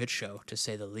a shit show, to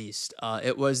say the least.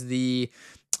 It was the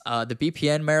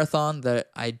BPN marathon that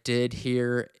I did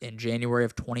here in January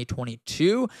of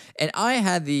 2022. And I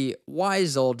had the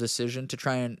wise old decision to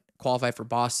try and qualify for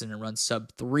Boston and run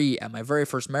sub 3 at my very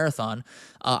first marathon.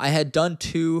 I had done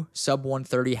 2 sub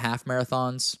 130 half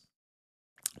marathons,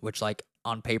 which like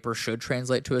on paper should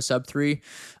translate to a sub 3.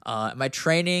 My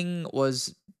training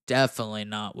was definitely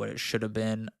not what it should have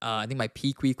been. I think my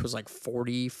peak week was like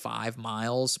 45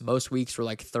 miles. Most weeks were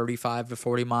like 35 to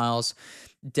 40 miles.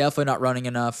 Definitely not running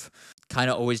enough. Kind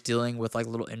of always dealing with like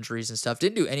little injuries and stuff.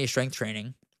 Didn't do any strength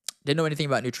training. Didn't know anything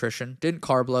about nutrition. Didn't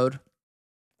carb load.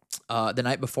 The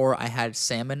night before, I had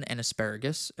salmon and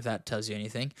asparagus, if that tells you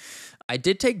anything. I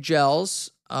did take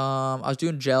gels. I was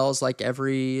doing gels like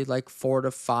every like 4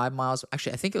 to 5 miles.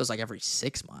 Actually, I think it was like every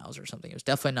 6 miles or something. It was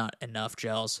definitely not enough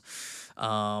gels.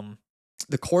 Um,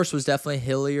 the course was definitely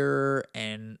hillier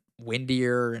and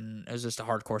windier, and it was just a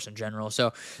hard course in general.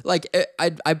 So like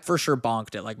I for sure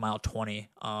bonked at like mile 20.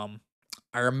 I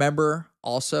remember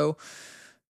also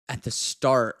at the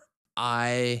start,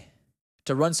 I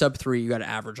to run sub 3, you got to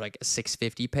average like a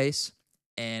 6:50 pace,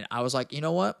 and I was like, you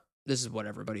know what? This is what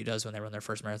everybody does when they run their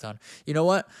first marathon. You know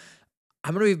what?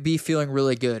 I'm going to be feeling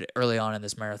really good early on in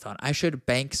this marathon. I should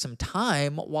bank some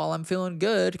time while I'm feeling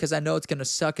good because I know it's going to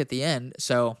suck at the end.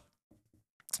 So,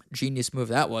 genius move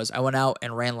that was. I went out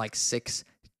and ran like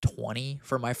 6:20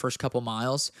 for my first couple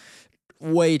miles.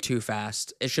 Way too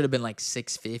fast. It should have been like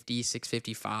 6:50,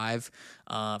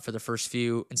 6:55 for the first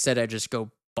few. Instead, I just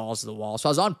go balls to the wall. So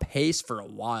I was on pace for a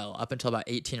while, up until about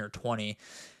 18 or 20.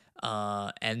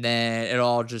 And then it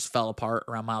all just fell apart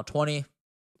around mile 20.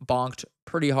 Bonked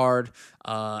pretty hard.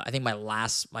 I think my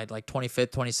like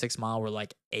 25th, 26th mile were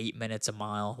like 8 minutes a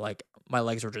mile. Like my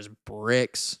legs were just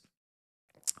bricks.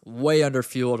 Way under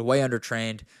fueled, way under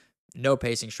trained. No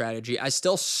pacing strategy. I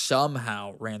still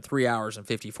somehow ran 3 hours and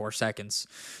 54 seconds.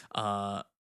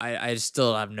 I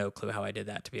still have no clue how I did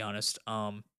that, to be honest.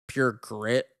 Pure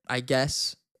grit, I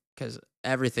guess, because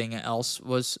everything else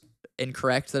was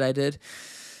incorrect that I did.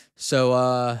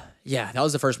 So, yeah, that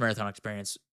was the first marathon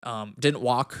experience. Didn't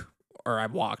walk, or I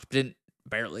walked, didn't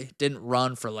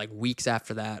run for like weeks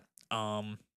after that.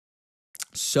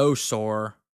 So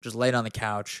sore, just laid on the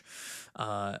couch.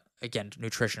 Again,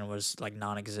 nutrition was like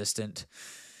non-existent.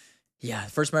 Yeah,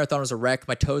 first marathon was a wreck.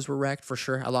 My toes were wrecked for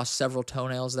sure. I lost several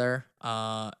toenails there.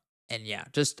 And yeah,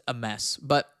 just a mess.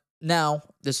 But now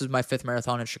this is my 5th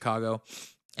marathon in Chicago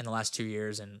in the last 2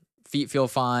 years, and feet feel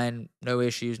fine, no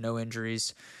issues, no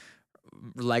injuries.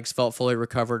 Legs felt fully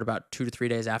recovered about 2 to 3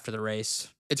 days after the race.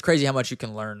 It's crazy how much you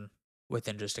can learn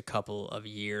within just a couple of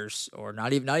years, or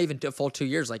not even a full 2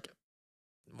 years. Like,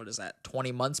 what is that?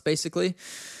 20 months basically.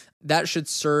 That should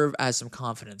serve as some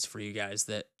confidence for you guys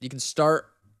that you can start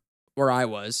where I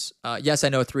was. Yes, I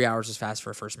know 3 hours is fast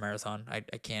for a first marathon. I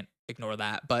can't ignore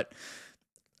that. But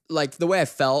like the way I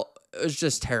felt, it was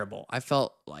just terrible. I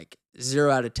felt like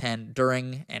 0 out of 10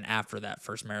 during and after that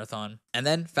first marathon. And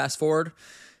then fast forward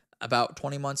about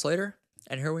 20 months later,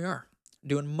 and here we are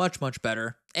doing much, much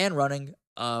better and running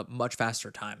a much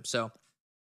faster time. So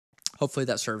hopefully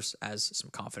that serves as some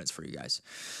confidence for you guys.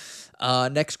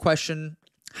 Next question.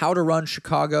 How to run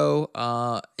Chicago.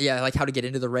 Like how to get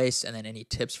into the race, and then any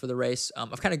tips for the race.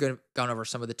 I've kind of gone over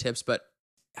some of the tips, but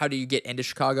how do you get into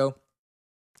Chicago?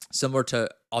 Similar to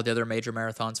all the other major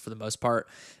marathons for the most part,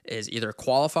 is either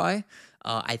qualify.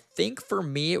 I think for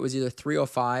me, it was either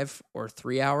 3:05 or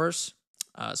 3 hours.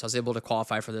 So I was able to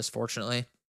qualify for this, fortunately.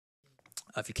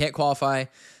 If you can't qualify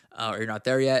or you're not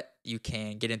there yet, you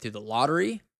can get in through the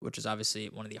lottery, which is obviously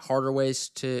one of the harder ways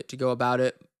to go about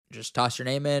it. Just toss your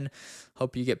name in,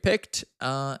 hope you get picked,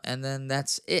 and then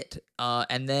that's it.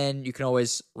 And then you can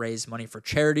always raise money for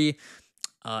charity.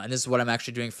 And this is what I'm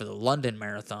actually doing for the London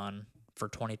Marathon for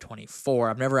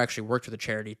 2024. I've never actually worked with a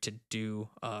charity to do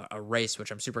a race, which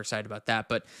I'm super excited about that.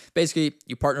 But basically,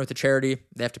 you partner with a charity.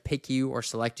 They have to pick you or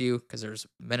select you because there's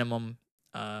minimum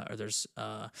or there's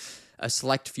a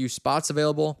select few spots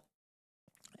available.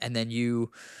 And then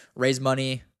you raise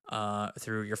money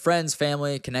through your friends,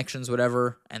 family, connections,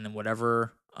 whatever, and then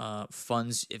whatever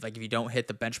funds, if you don't hit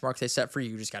the benchmark they set for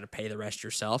you, you just got to pay the rest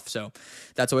yourself. So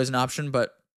that's always an option,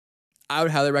 but I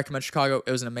would highly recommend Chicago.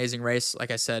 It was an amazing race.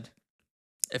 Like I said,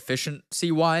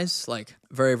 efficiency wise, like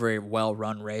very, very well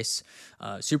run race.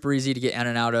 Super easy to get in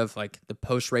and out of. Like the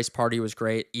post race party was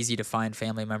great, easy to find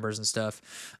family members and stuff.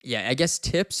 Yeah, I guess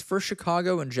tips for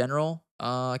Chicago in general.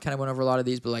 I kind of went over a lot of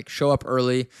these, but like show up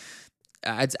early.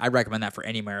 I recommend that for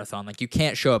any marathon. Like you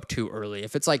can't show up too early.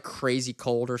 If it's like crazy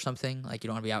cold or something, like you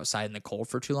don't want to be outside in the cold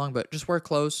for too long, but just wear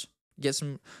clothes. Get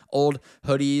some old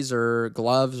hoodies or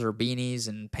gloves or beanies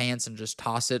and pants and just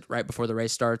toss it right before the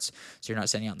race starts so you're not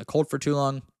standing out in the cold for too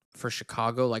long. For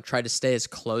Chicago, like try to stay as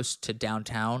close to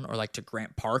downtown or like to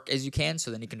Grant Park as you can,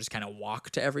 so then you can just kind of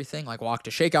walk to everything, like walk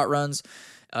to shakeout runs.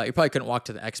 You probably couldn't walk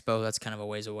to the expo. That's kind of a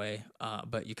ways away,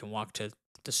 but you can walk to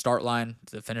the start line,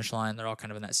 to the finish line. They're all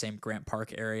kind of in that same Grant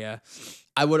Park area.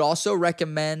 I would also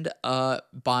recommend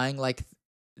buying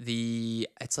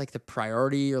it's like the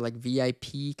priority or like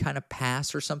VIP kind of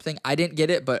pass or something. I didn't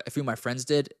get it, but a few of my friends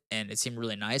did, and it seemed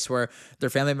really nice where their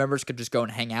family members could just go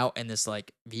and hang out in this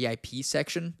like VIP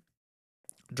section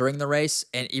during the race,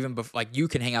 and even like you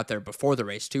can hang out there before the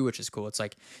race too, which is cool. It's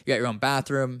like you got your own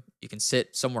bathroom, you can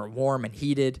sit somewhere warm and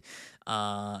heated,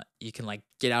 you can like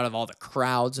get out of all the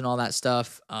crowds and all that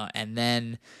stuff, and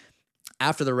then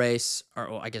after the race,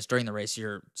 or well, I guess during the race,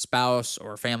 your spouse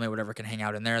or family, whatever, can hang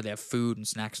out in there. They have food and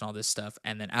snacks and all this stuff.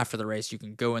 And then after the race, you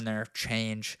can go in there,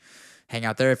 change, hang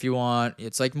out there if you want.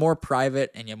 It's like more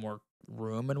private and you have more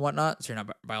room and whatnot, so you're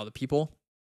not by all the people.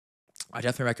 I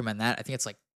definitely recommend that. I think it's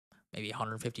like maybe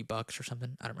 $150 or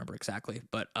something. I don't remember exactly,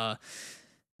 but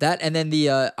that, and then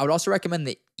I would also recommend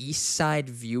the East Side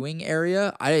viewing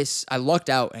area. I lucked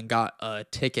out and got a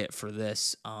ticket for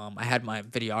this. I had my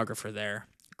videographer there,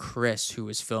 Chris, who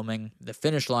was filming the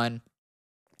finish line,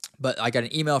 but I got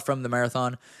an email from the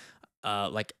marathon.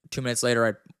 Like 2 minutes later,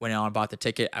 I went on and bought the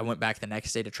ticket. I went back the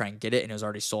next day to try and get it, and it was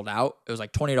already sold out. It was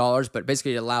like $20, but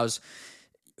basically it allows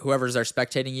whoever's there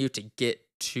spectating you to get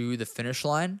to the finish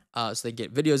line. So they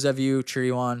get videos of you, cheer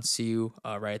you on, see you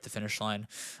right at the finish line.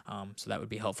 So that would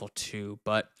be helpful too.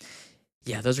 But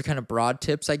yeah, those are kind of broad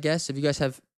tips, I guess. If you guys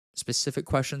have specific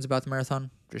questions about the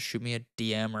marathon, just shoot me a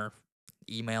DM or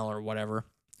email or whatever,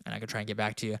 and I can try and get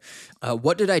back to you.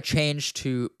 What did I change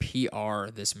to PR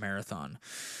this marathon?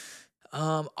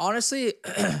 Honestly,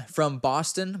 from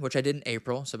Boston, which I did in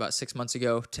April, so about 6 months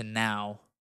ago, to now,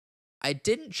 I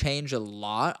didn't change a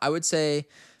lot. I would say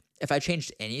if I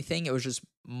changed anything, it was just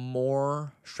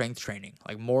more strength training,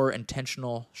 like more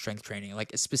intentional strength training,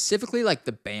 like specifically like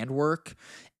the band work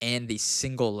and the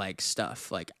single leg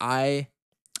stuff. Like I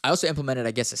also implemented,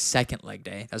 I guess, a second leg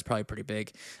day. That's probably pretty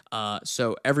big.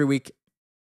 So every week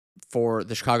for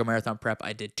the Chicago Marathon prep,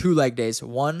 I did 2 leg days.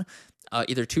 One,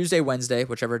 either Tuesday, Wednesday,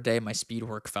 whichever day my speed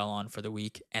work fell on for the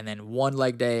week, and then 1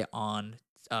 leg day on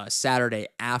Saturday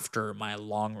after my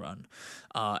long run.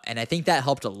 And I think that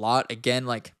helped a lot. Again,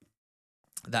 like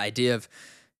the idea of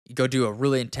you go do a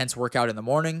really intense workout in the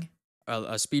morning,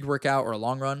 a speed workout or a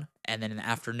long run, and then in the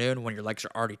afternoon when your legs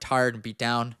are already tired and beat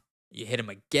down, you hit them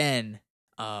again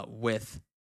with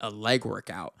a leg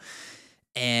workout.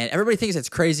 And everybody thinks it's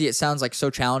crazy. It sounds like so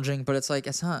challenging, but it's like,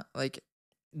 it's not. Like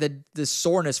the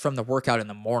soreness from the workout in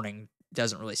the morning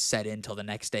doesn't really set in till the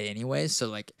next day anyways. So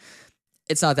like,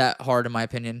 it's not that hard in my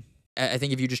opinion. I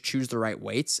think if you just choose the right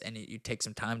weights and you take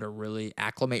some time to really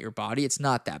acclimate your body, it's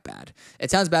not that bad. It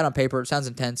sounds bad on paper. It sounds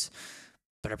intense,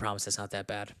 but I promise it's not that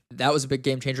bad. That was a big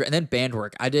game changer. And then band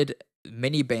work. I did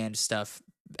mini band stuff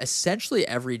essentially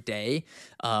every day,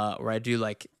 where I do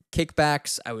like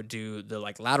kickbacks. I would do the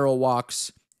like lateral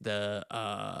walks, the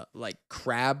like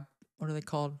crab, what are they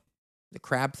called? The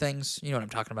crab things. You know what I'm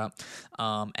talking about.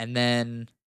 And then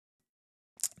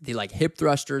the like hip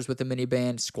thrusters with the mini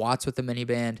band, squats with the mini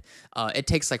band. It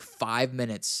takes like 5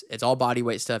 minutes. It's all body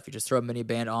weight stuff. You just throw a mini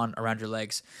band on around your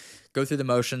legs, go through the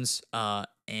motions.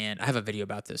 And I have a video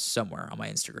about this somewhere on my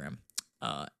Instagram.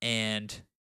 And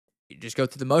you just go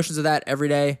through the motions of that every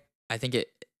day. I think it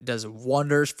does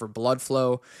wonders for blood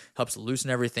flow, helps loosen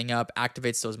everything up,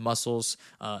 activates those muscles,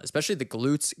 especially the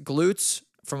glutes. Glutes,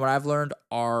 from what I've learned,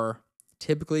 are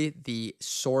typically the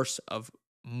source of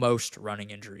most running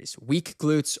injuries, weak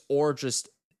glutes or just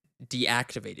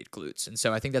deactivated glutes. And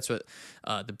so I think that's what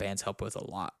the bands help with a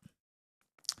lot.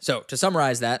 So to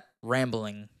summarize that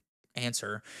rambling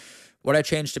answer, what I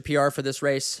changed to PR for this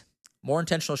race: more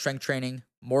intentional strength training,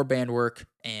 more band work,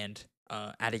 and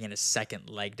adding in a second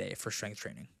leg day for strength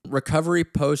training. Recovery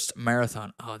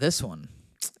post-marathon. Oh, this one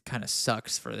kind of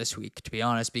sucks for this week, to be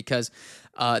honest, because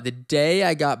the day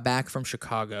I got back from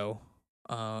Chicago,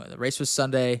 the race was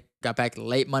Sunday, got back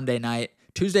late Monday night.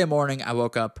 Tuesday morning, I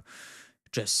woke up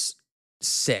just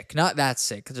sick. Not that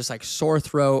sick, just like sore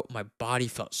throat. My body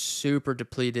felt super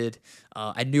depleted.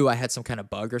 I knew I had some kind of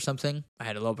bug or something. I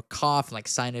had a little bit of cough and like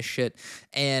sinus shit.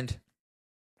 And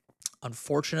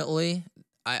unfortunately,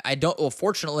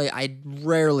 fortunately, I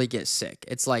rarely get sick.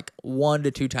 It's like 1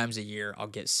 to 2 times a year I'll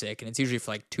get sick, and it's usually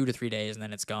for like 2 to 3 days and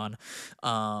then it's gone.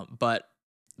 But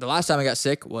the last time I got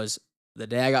sick was the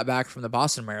day I got back from the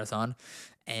Boston Marathon,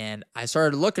 and I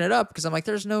started looking it up because I'm like,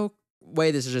 there's no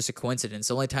way this is just a coincidence.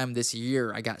 The only time this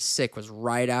year I got sick was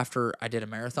right after I did a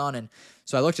marathon. And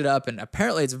so I looked it up, and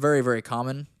apparently it's very, very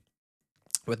common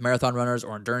with marathon runners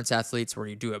or endurance athletes where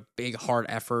you do a big, hard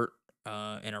effort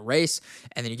in a race,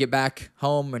 and then you get back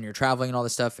home and you're traveling and all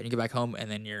this stuff, and you get back home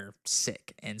and then you're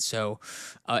sick. And so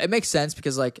it makes sense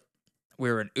because like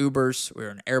we were in Ubers, we were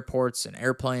in airports and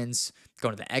airplanes,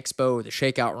 going to the expo, the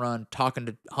shakeout run, talking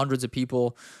to hundreds of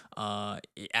people.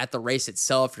 At the race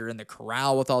itself, you're in the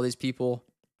corral with all these people.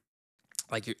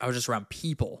 Like I was just around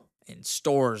people in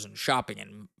stores and shopping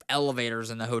and elevators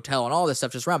in the hotel and all this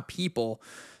stuff, just around people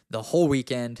the whole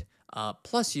weekend.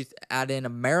 Plus, you add in a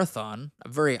marathon, a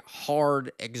very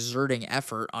hard, exerting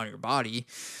effort on your body.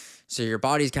 So your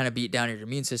body's kind of beat down, your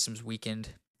immune system's weakened,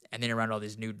 and then you're around all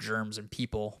these new germs and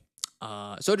people.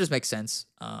 So it just makes sense.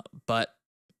 But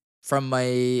from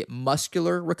a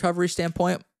muscular recovery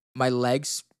standpoint, my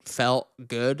legs felt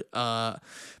good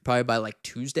probably by like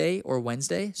Tuesday or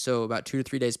Wednesday. So about 2 to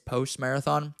 3 days post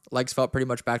marathon, legs felt pretty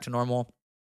much back to normal.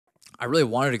 I really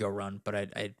wanted to go run, but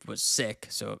I was sick,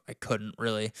 so I couldn't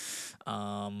really.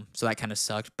 So that kind of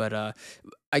sucked. But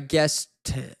I guess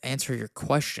to answer your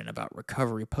question about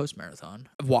recovery post marathon,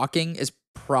 walking is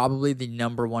probably the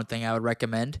number one thing I would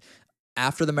recommend.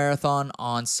 After the marathon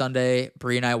on Sunday,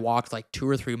 Bree and I walked like 2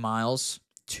 or 3 miles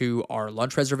to our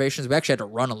lunch reservations. We actually had to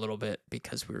run a little bit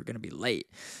because we were going to be late.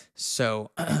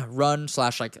 So run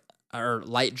slash like or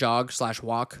light jog slash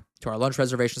walk to our lunch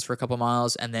reservations for a couple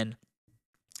miles, and then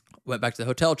went back to the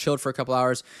hotel, chilled for a couple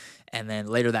hours, and then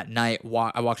later that night,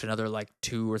 I walked another like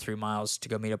 2 or 3 miles to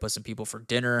go meet up with some people for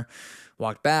dinner,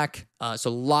 walked back.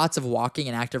 So lots of walking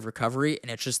and active recovery, and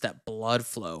it's just that blood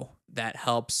flow that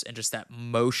helps, and just that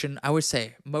motion. I always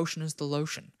say motion is the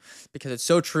lotion, because it's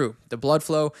so true. The blood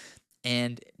flow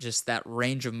and just that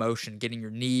range of motion, getting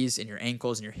your knees and your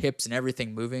ankles and your hips and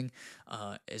everything moving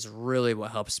is really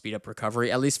what helps speed up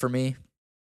recovery, at least for me.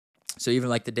 So even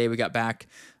like the day we got back,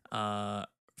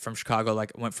 from Chicago,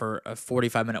 like went for a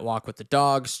 45-minute walk with the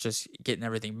dogs, just getting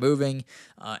everything moving.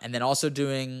 And then also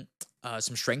doing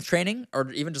some strength training, or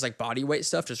even just like body weight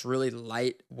stuff, just really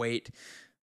lightweight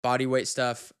body weight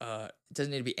stuff. It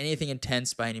doesn't need to be anything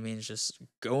intense by any means, just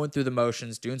going through the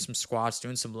motions, doing some squats,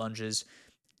 doing some lunges,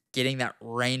 getting that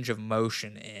range of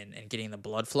motion in and getting the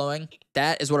blood flowing.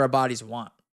 That is what our bodies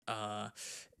want,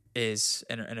 is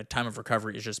in a time of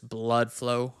recovery, is just blood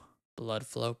flow, blood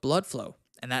flow, blood flow.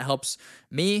 And that helps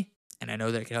me, and I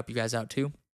know that it can help you guys out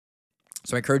too.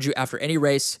 So I encourage you, after any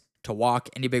race, to walk.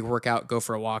 Any big workout, go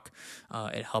for a walk.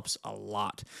 It helps a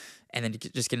lot. And then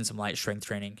just getting some light strength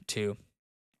training too.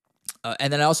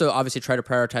 And then I also obviously try to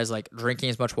prioritize like drinking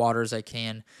as much water as I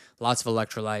can, lots of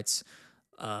electrolytes,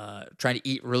 trying to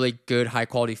eat really good, high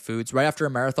quality foods. Right after a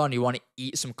marathon, you want to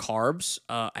eat some carbs.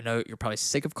 I know you're probably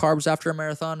sick of carbs after a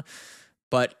marathon,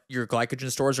 but your glycogen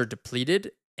stores are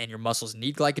depleted, and your muscles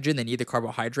need glycogen. They need the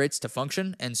carbohydrates to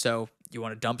function. And so you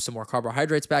want to dump some more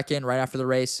carbohydrates back in right after the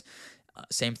race.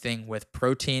 Same thing with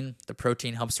protein. The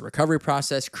protein helps the recovery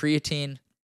process, creatine,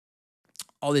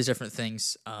 all these different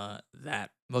things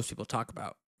that most people talk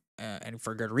about. And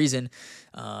for good reason.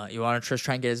 You want to just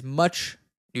try and get as much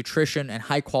nutrition and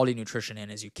high quality nutrition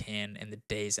in as you can in the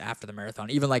days after the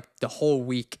marathon, even like the whole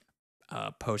week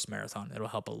post marathon. It'll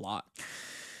help a lot.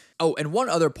 Oh, and one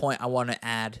other point I want to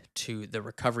add to the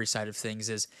recovery side of things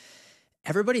is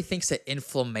everybody thinks that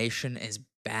inflammation is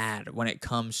bad when it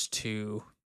comes to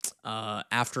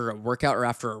after a workout or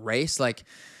after a race. Like,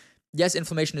 yes,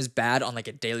 inflammation is bad on like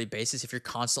a daily basis. If you're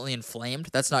constantly inflamed,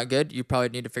 that's not good. You probably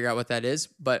need to figure out what that is.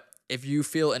 But if you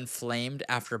feel inflamed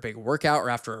after a big workout or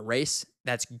after a race,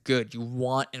 that's good. You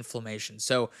want inflammation.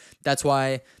 So that's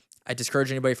why I discourage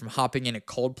anybody from hopping in a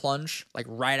cold plunge, like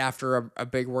right after a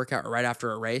big workout or right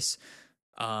after a race.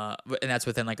 And that's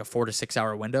within like a 4 to 6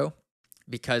 hour window,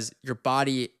 because your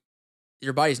body's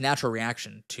natural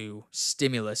reaction to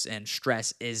stimulus and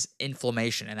stress is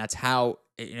inflammation. And that's how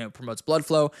it promotes blood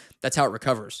flow. That's how it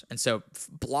recovers. And so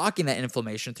blocking that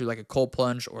inflammation through like a cold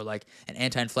plunge or like an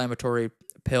anti-inflammatory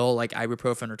pill, like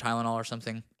ibuprofen or Tylenol or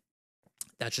something,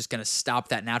 that's just going to stop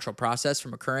that natural process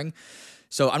from occurring.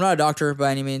 So I'm not a doctor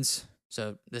by any means,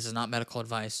 so this is not medical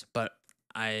advice, but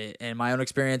in my own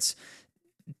experience,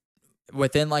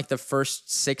 within like the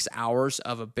first 6 hours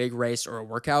of a big race or a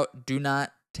workout, do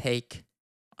not take,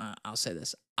 I'll say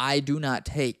this, I do not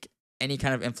take any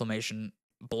kind of inflammation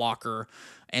blocker,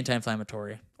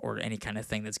 anti-inflammatory, or any kind of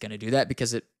thing that's going to do that,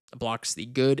 because it blocks the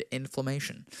good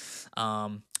inflammation.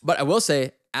 But I will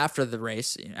say, after the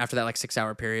race, after that like 6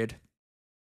 hour period,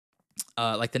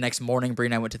 like the next morning, Bree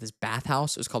and I went to this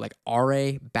bathhouse. It was called like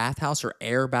RA Bathhouse or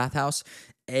Air Bathhouse,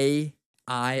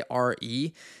 AIRE.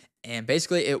 And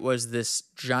basically it was this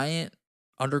giant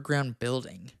underground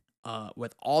building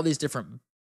with all these different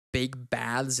big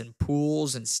baths and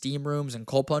pools and steam rooms and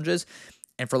cold plunges.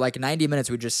 And for like 90 minutes,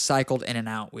 we just cycled in and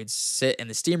out. We'd sit in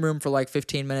the steam room for like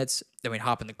 15 minutes. Then we'd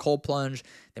hop in the cold plunge.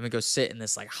 Then we'd go sit in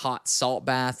this like hot salt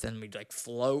bath, and we'd like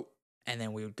float. And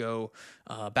then we would go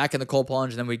back in the cold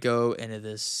plunge, and then we'd go into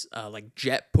this like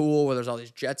jet pool where there's all these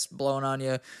jets blowing on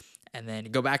you, and then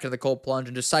go back into the cold plunge,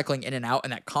 and just cycling in and out.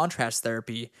 And that contrast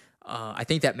therapy, I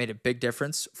think that made a big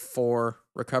difference for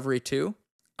recovery too.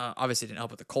 Obviously, it didn't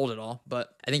help with the cold at all,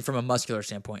 but I think from a muscular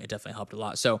standpoint, it definitely helped a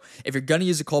lot. So if you're going to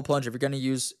use a cold plunge, if you're going to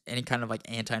use any kind of like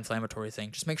anti-inflammatory thing,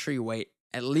 just make sure you wait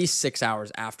at least 6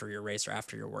 hours after your race or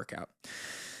after your workout.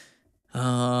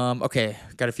 Okay,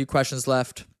 got a few questions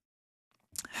left.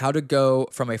 how to go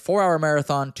from a 4-hour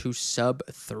marathon to sub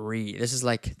 3. This is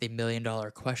like the $1 million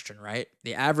question, right?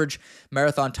 The average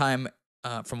marathon time,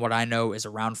 from what I know, is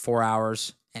around 4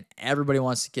 hours, and everybody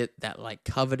wants to get that like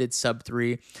coveted sub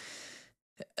 3.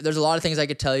 There's a lot of things I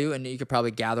could tell you, and you could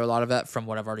probably gather a lot of that from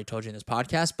what I've already told you in this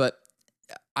podcast, but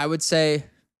I would say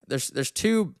there's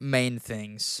two main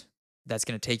things that's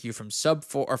going to take you from sub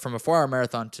 4 or from a 4-hour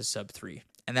marathon to sub 3,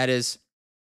 and that is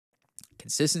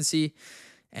consistency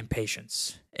and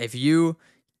patience. If you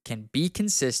can be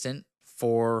consistent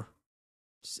for,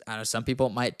 I know some people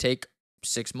it might take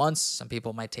 6 months, some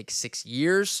people it might take 6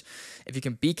 years. If you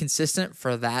can be consistent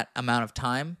for that amount of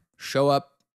time, show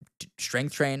up,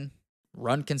 strength train,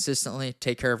 run consistently,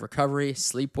 take care of recovery,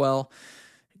 sleep well,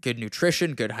 good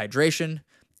nutrition, good hydration,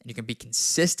 and you can be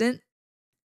consistent,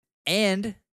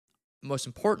 and most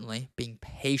importantly, being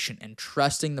patient and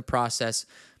trusting the process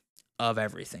of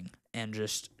everything, and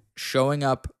just showing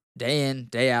up day in,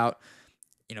 day out,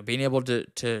 being able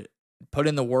to put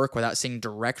in the work without seeing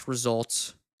direct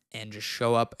results, and just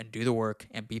show up and do the work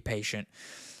and be patient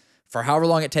for however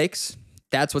long it takes.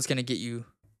 That's what's going to get you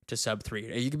to sub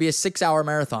 3. You could be a 6-hour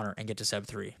marathoner and get to sub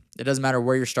 3. It doesn't matter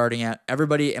where you're starting at.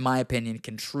 Everybody, in my opinion,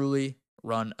 can truly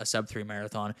run a sub 3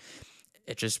 marathon.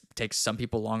 It just takes some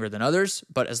people longer than others,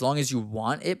 but as long as you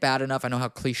want it bad enough, I know how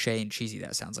cliche and cheesy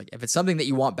that sounds. Like, if it's something that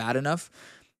you want bad enough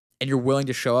and you're willing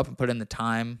to show up and put in the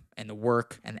time and the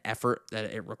work and the effort that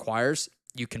it requires,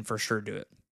 you can for sure do it.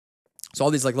 So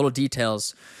all these like little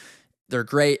details, they're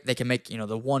great. They can make, the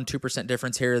 1-2%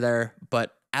 difference here or there,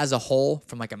 but as a whole,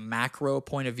 from like a macro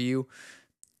point of view,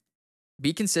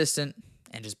 be consistent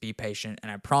and just be patient.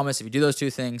 And I promise if you do those two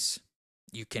things,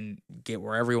 you can get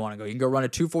wherever you want to go. You can go run a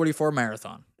 2:44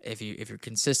 marathon if you're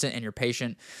consistent and you're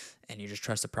patient and you just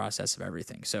trust the process of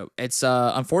everything. So it's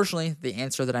unfortunately the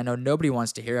answer that I know nobody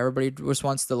wants to hear. Everybody just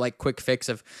wants the like quick fix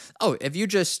of, oh, if you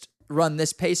just run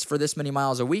this pace for this many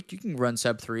miles a week, you can run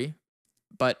sub 3.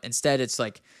 But instead, it's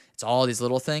all these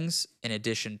little things in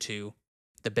addition to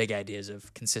the big ideas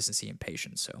of consistency and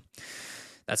patience. So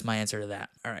that's my answer to that.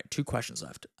 All right, 2 questions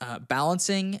left.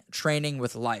 Balancing training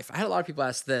with life. I had a lot of people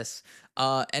ask this,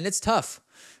 and it's tough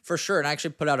for sure. And I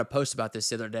actually put out a post about this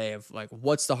the other day of like,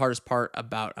 what's the hardest part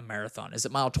about a marathon? Is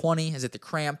it mile 20? Is it the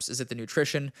cramps? Is it the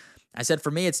nutrition? I said,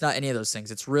 for me, it's not any of those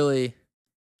things.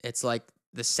 It's like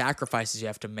the sacrifices you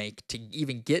have to make to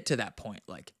even get to that point,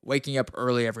 like waking up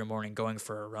early every morning, going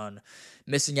for a run,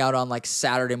 missing out on like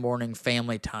Saturday morning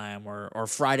family time or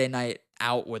Friday night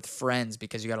out with friends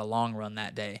because you got a long run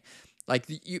that day. Like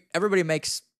everybody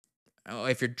makes,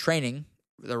 if you're training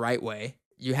the right way,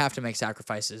 you have to make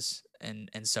sacrifices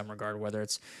in some regard, whether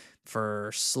it's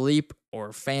for sleep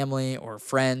or family or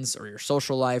friends or your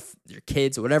social life, your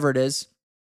kids, whatever it is.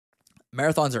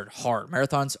 Marathons are hard.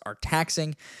 Marathons are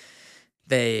taxing.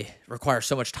 They require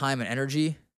so much time and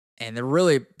energy, and they're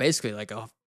really basically like I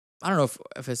don't know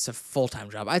if it's a full-time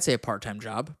job. I'd say a part-time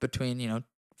job between,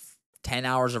 10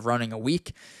 hours of running a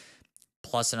week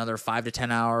plus another 5 to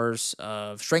 10 hours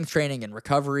of strength training and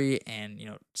recovery and,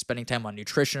 spending time on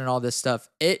nutrition and all this stuff.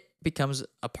 It becomes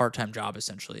a part-time job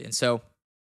essentially. And so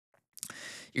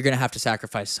you're going to have to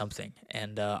sacrifice something.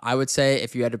 And I would say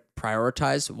if you had to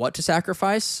prioritize what to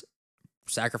sacrifice,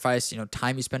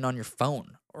 time you spend on your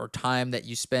phone or time that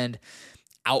you spend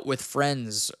out with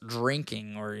friends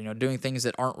drinking or, doing things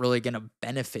that aren't really going to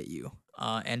benefit you,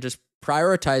 and just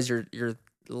prioritize your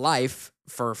life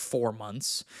for 4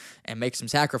 months and make some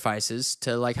sacrifices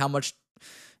to like how much,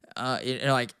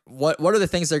 what are the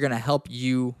things that are going to help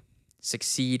you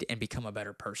succeed and become a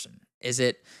better person? Is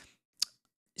it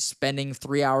spending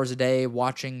 3 hours a day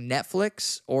watching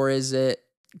Netflix, or is it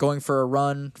going for a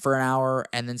run for an hour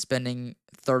and then spending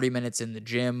 30 minutes in the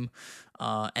gym,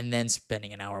 and then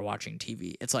spending an hour watching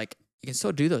TV? It's like, you can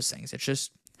still do those things. It's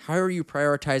just, how are you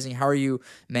prioritizing? How are you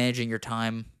managing your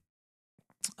time?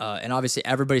 And obviously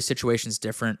everybody's situation is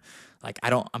different. Like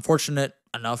I'm fortunate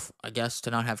enough, I guess,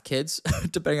 to not have kids,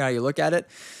 depending on how you look at it.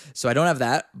 So I don't have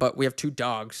that, but we have 2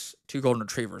 dogs, 2 golden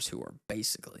retrievers who are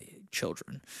basically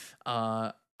children.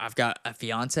 I've got a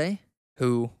fiance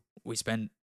who we spend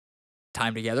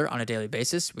time together on a daily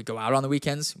basis. We go out on the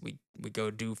weekends. We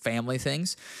go do family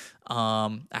things.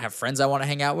 I have friends I want to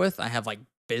hang out with. I have like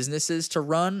businesses to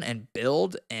run and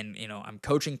build, and I'm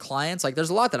coaching clients. Like, there's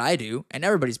a lot that I do, and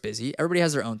everybody's busy. Everybody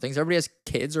has their own things. Everybody has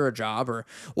kids or a job or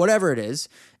whatever it is.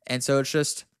 And so it's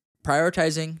just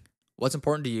prioritizing what's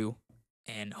important to you,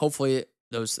 and hopefully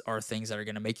those are things that are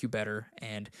going to make you better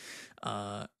and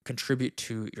contribute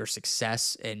to your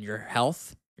success and your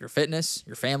health, your fitness,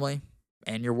 your family,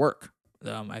 and your work.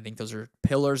 I think those are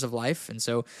pillars of life. And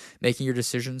so making your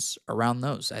decisions around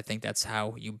those, I think that's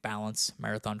how you balance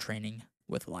marathon training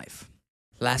with life.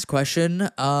 Last question,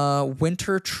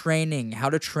 winter training, how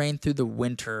to train through the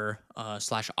winter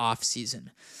 / off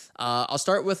season. I'll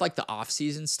start with like the off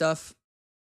season stuff.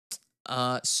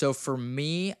 So for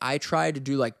me, I try to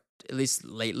do like, at least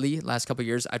lately, last couple of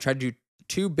years, I try to do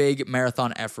 2 big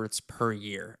marathon efforts per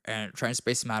year and try and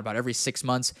space them out about every 6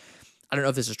 months. I don't know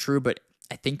if this is true, but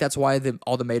I think that's why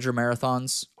all the major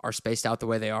marathons are spaced out the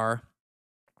way they are.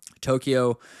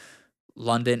 Tokyo,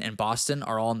 London, and Boston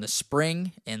are all in the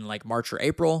spring in like March or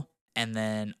April. And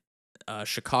then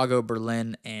Chicago,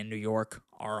 Berlin, and New York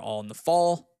are all in the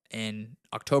fall in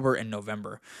October and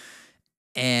November.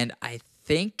 And I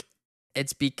think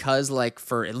it's because like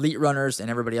for elite runners and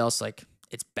everybody else, like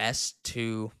it's best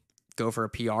to go for a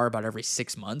PR about every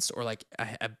 6 months or like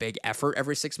a big effort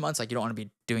every 6 months. Like you don't want to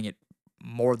be doing it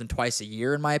more than twice a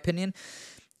year, in my opinion.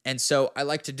 And so I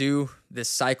like to do this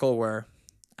cycle where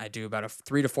I do about a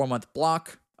 3 to 4 month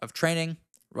block of training,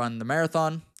 run the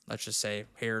marathon, let's just say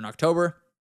here in October.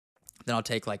 Then I'll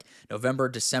take like November,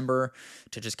 December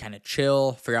to just kind of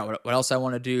chill, figure out what else I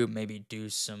want to do, maybe do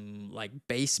some like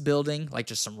base building, like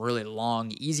just some really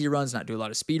long, easy runs, not do a lot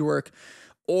of speed work,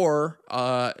 or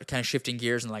kind of shifting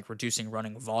gears and like reducing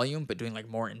running volume, but doing like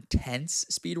more intense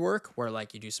speed work where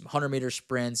like you do some 100-meter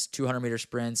sprints, 200-meter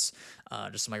sprints,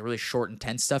 just some like really short,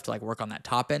 intense stuff to like work on that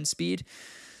top end speed.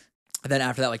 And then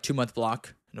after that, like 2 month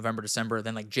block, November, December,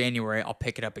 then like January, I'll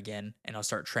pick it up again and I'll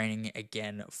start training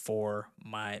again for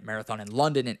my marathon in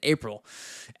London in April.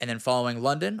 And then following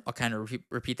London, I'll kind of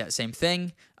repeat that same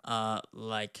thing.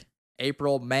 Like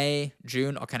April, May,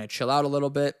 June, I'll kind of chill out a little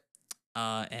bit.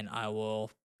 And I will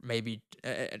maybe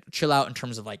chill out in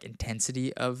terms of like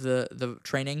intensity of the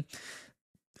training.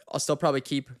 I'll still probably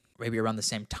keep maybe around the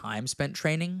same time spent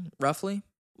training, roughly.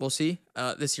 We'll see.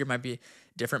 This year might be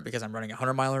different because I'm running a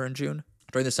 100-miler in June.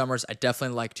 During the summers, I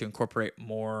definitely like to incorporate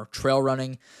more trail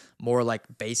running, more like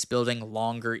base building,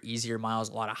 longer, easier miles,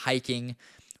 a lot of hiking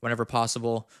whenever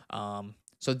possible.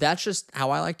 So that's just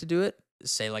how I like to do it.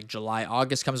 Say like July,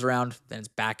 August comes around, then it's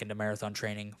back into marathon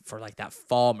training for like that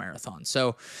fall marathon.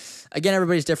 So again,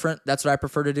 everybody's different. That's what I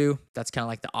prefer to do. That's kind of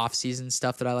like the off-season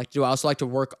stuff that I like to do. I also like to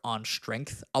work on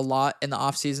strength a lot in the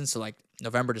off-season. So like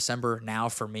November, December now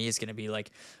for me is going to be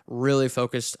like really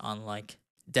focused on like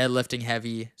deadlifting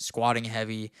heavy, squatting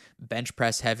heavy, bench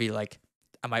press heavy. Like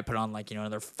I might put on like,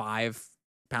 another 5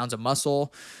 pounds of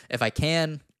muscle if I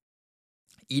can,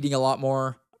 eating a lot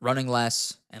more, running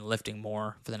less, and lifting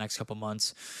more for the next couple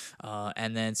months.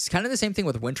 And then it's kind of the same thing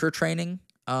with winter training.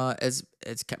 As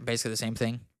it's basically the same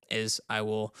thing is I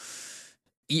will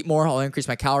eat more. I'll increase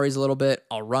my calories a little bit.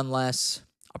 I'll run less.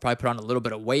 I'll probably put on a little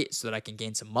bit of weight so that I can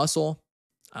gain some muscle.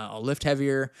 I'll lift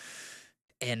heavier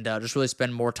and just really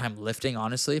spend more time lifting,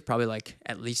 honestly, probably like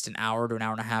at least an hour to an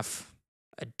hour and a half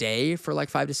a day for like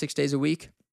 5 to 6 days a week.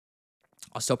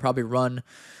 I'll still probably run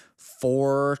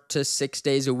 4 to 6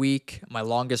 days a week. My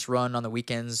longest run on the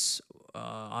weekends,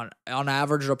 on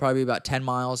average, it'll probably be about 10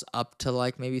 miles up to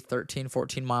like maybe 13,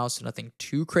 14 miles. So nothing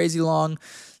too crazy long.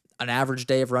 An average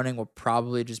day of running will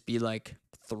probably just be like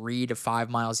 3 to 5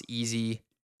 miles easy.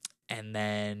 And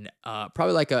then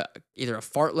probably like either a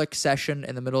fartlek session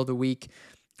in the middle of the week,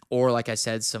 or like I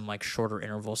said, some like shorter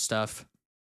interval stuff,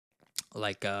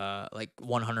 like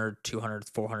 100, 200,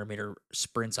 400 meter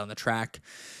sprints on the track,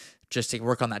 just to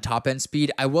work on that top end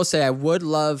speed. I will say I would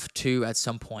love to at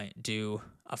some point do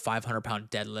a 500-pound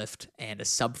deadlift and a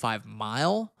sub 5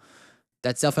 mile.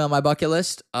 That's definitely on my bucket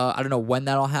list. I don't know when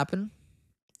that'll happen,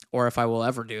 or if I will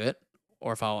ever do it,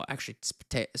 or if I'll actually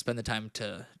spend the time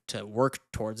to work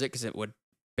towards it, because it would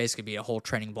basically be a whole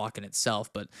training block in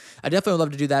itself. But I definitely would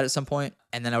love to do that at some point.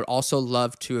 And then I would also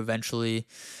love to eventually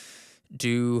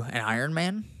do an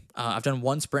Ironman. I've done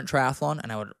one sprint triathlon,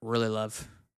 and I would really love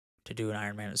to do an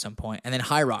Ironman at some point. And then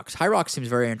High Rocks. High Rocks seems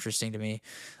very interesting to me.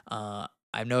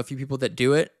 I know a few people that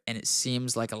do it, and it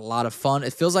seems like a lot of fun.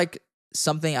 It feels like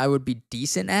something I would be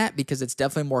decent at because it's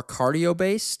definitely more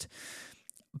cardio-based,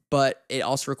 but it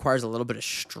also requires a little bit of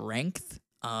strength.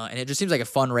 And it just seems like a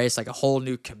fun race, like a whole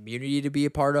new community to be a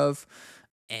part of.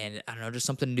 And I don't know, just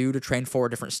something new to train for, a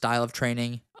different style of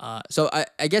training. So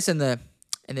I guess in the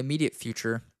immediate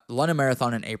future, the London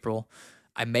Marathon in April,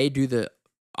 I may do the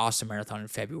Austin Marathon in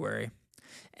February.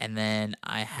 And then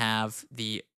I have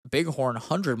the Bighorn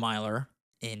 100-miler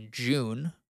in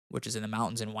June, which is in the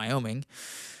mountains in Wyoming.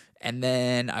 And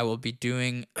then I will be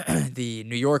doing the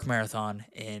New York Marathon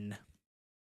in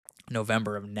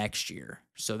November of next year.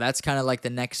 So that's kind of like the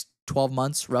next 12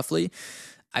 months, roughly.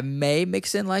 I may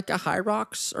mix in like a High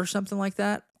Rocks or something like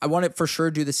that. I want to for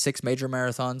sure do the 6 major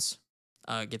marathons,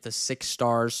 get the 6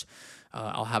 stars,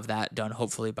 I'll have that done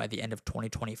hopefully by the end of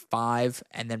 2025,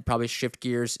 and then probably shift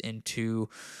gears into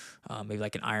maybe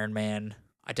like an Ironman.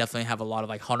 I definitely have a lot of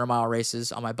like 100-mile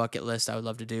races on my bucket list I would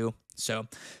love to do. So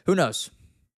who knows?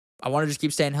 I want to just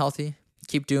keep staying healthy,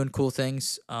 keep doing cool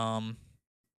things,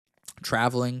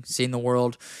 traveling, seeing the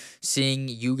world, seeing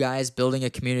you guys, building a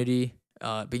community,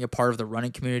 being a part of the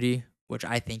running community, which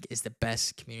I think is the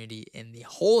best community in the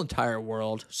whole entire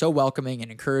world. So welcoming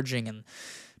and encouraging and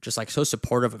just like so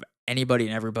supportive of anybody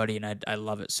and everybody. And I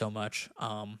love it so much.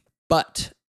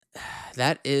 But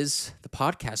that is the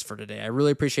podcast for today. I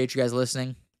really appreciate you guys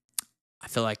listening. I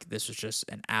feel like this was just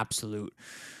an absolute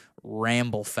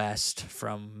ramble fest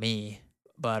from me,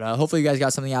 but hopefully you guys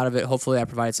got something out of it. Hopefully I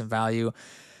provided some value.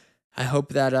 I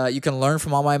hope that you can learn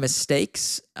from all my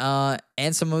mistakes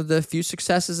and some of the few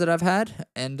successes that I've had,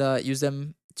 and use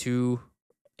them to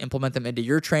implement them into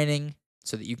your training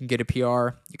so that you can get a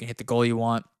PR, you can hit the goal you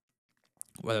want,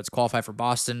 whether it's qualify for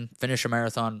Boston, finish a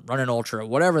marathon, run an ultra,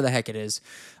 whatever the heck it is.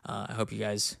 I hope you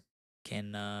guys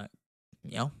can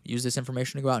use this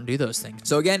information to go out and do those things.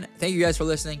 So again, thank you guys for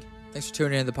listening. Thanks for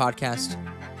tuning in to the podcast.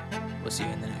 We'll see you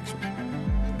in the next one.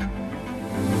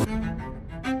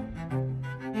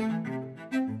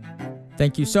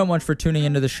 Thank you so much for tuning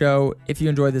into the show. If you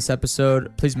enjoyed this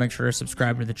episode, please make sure to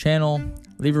subscribe to the channel,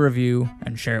 leave a review,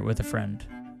 and share it with a friend.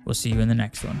 We'll see you in the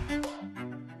next one.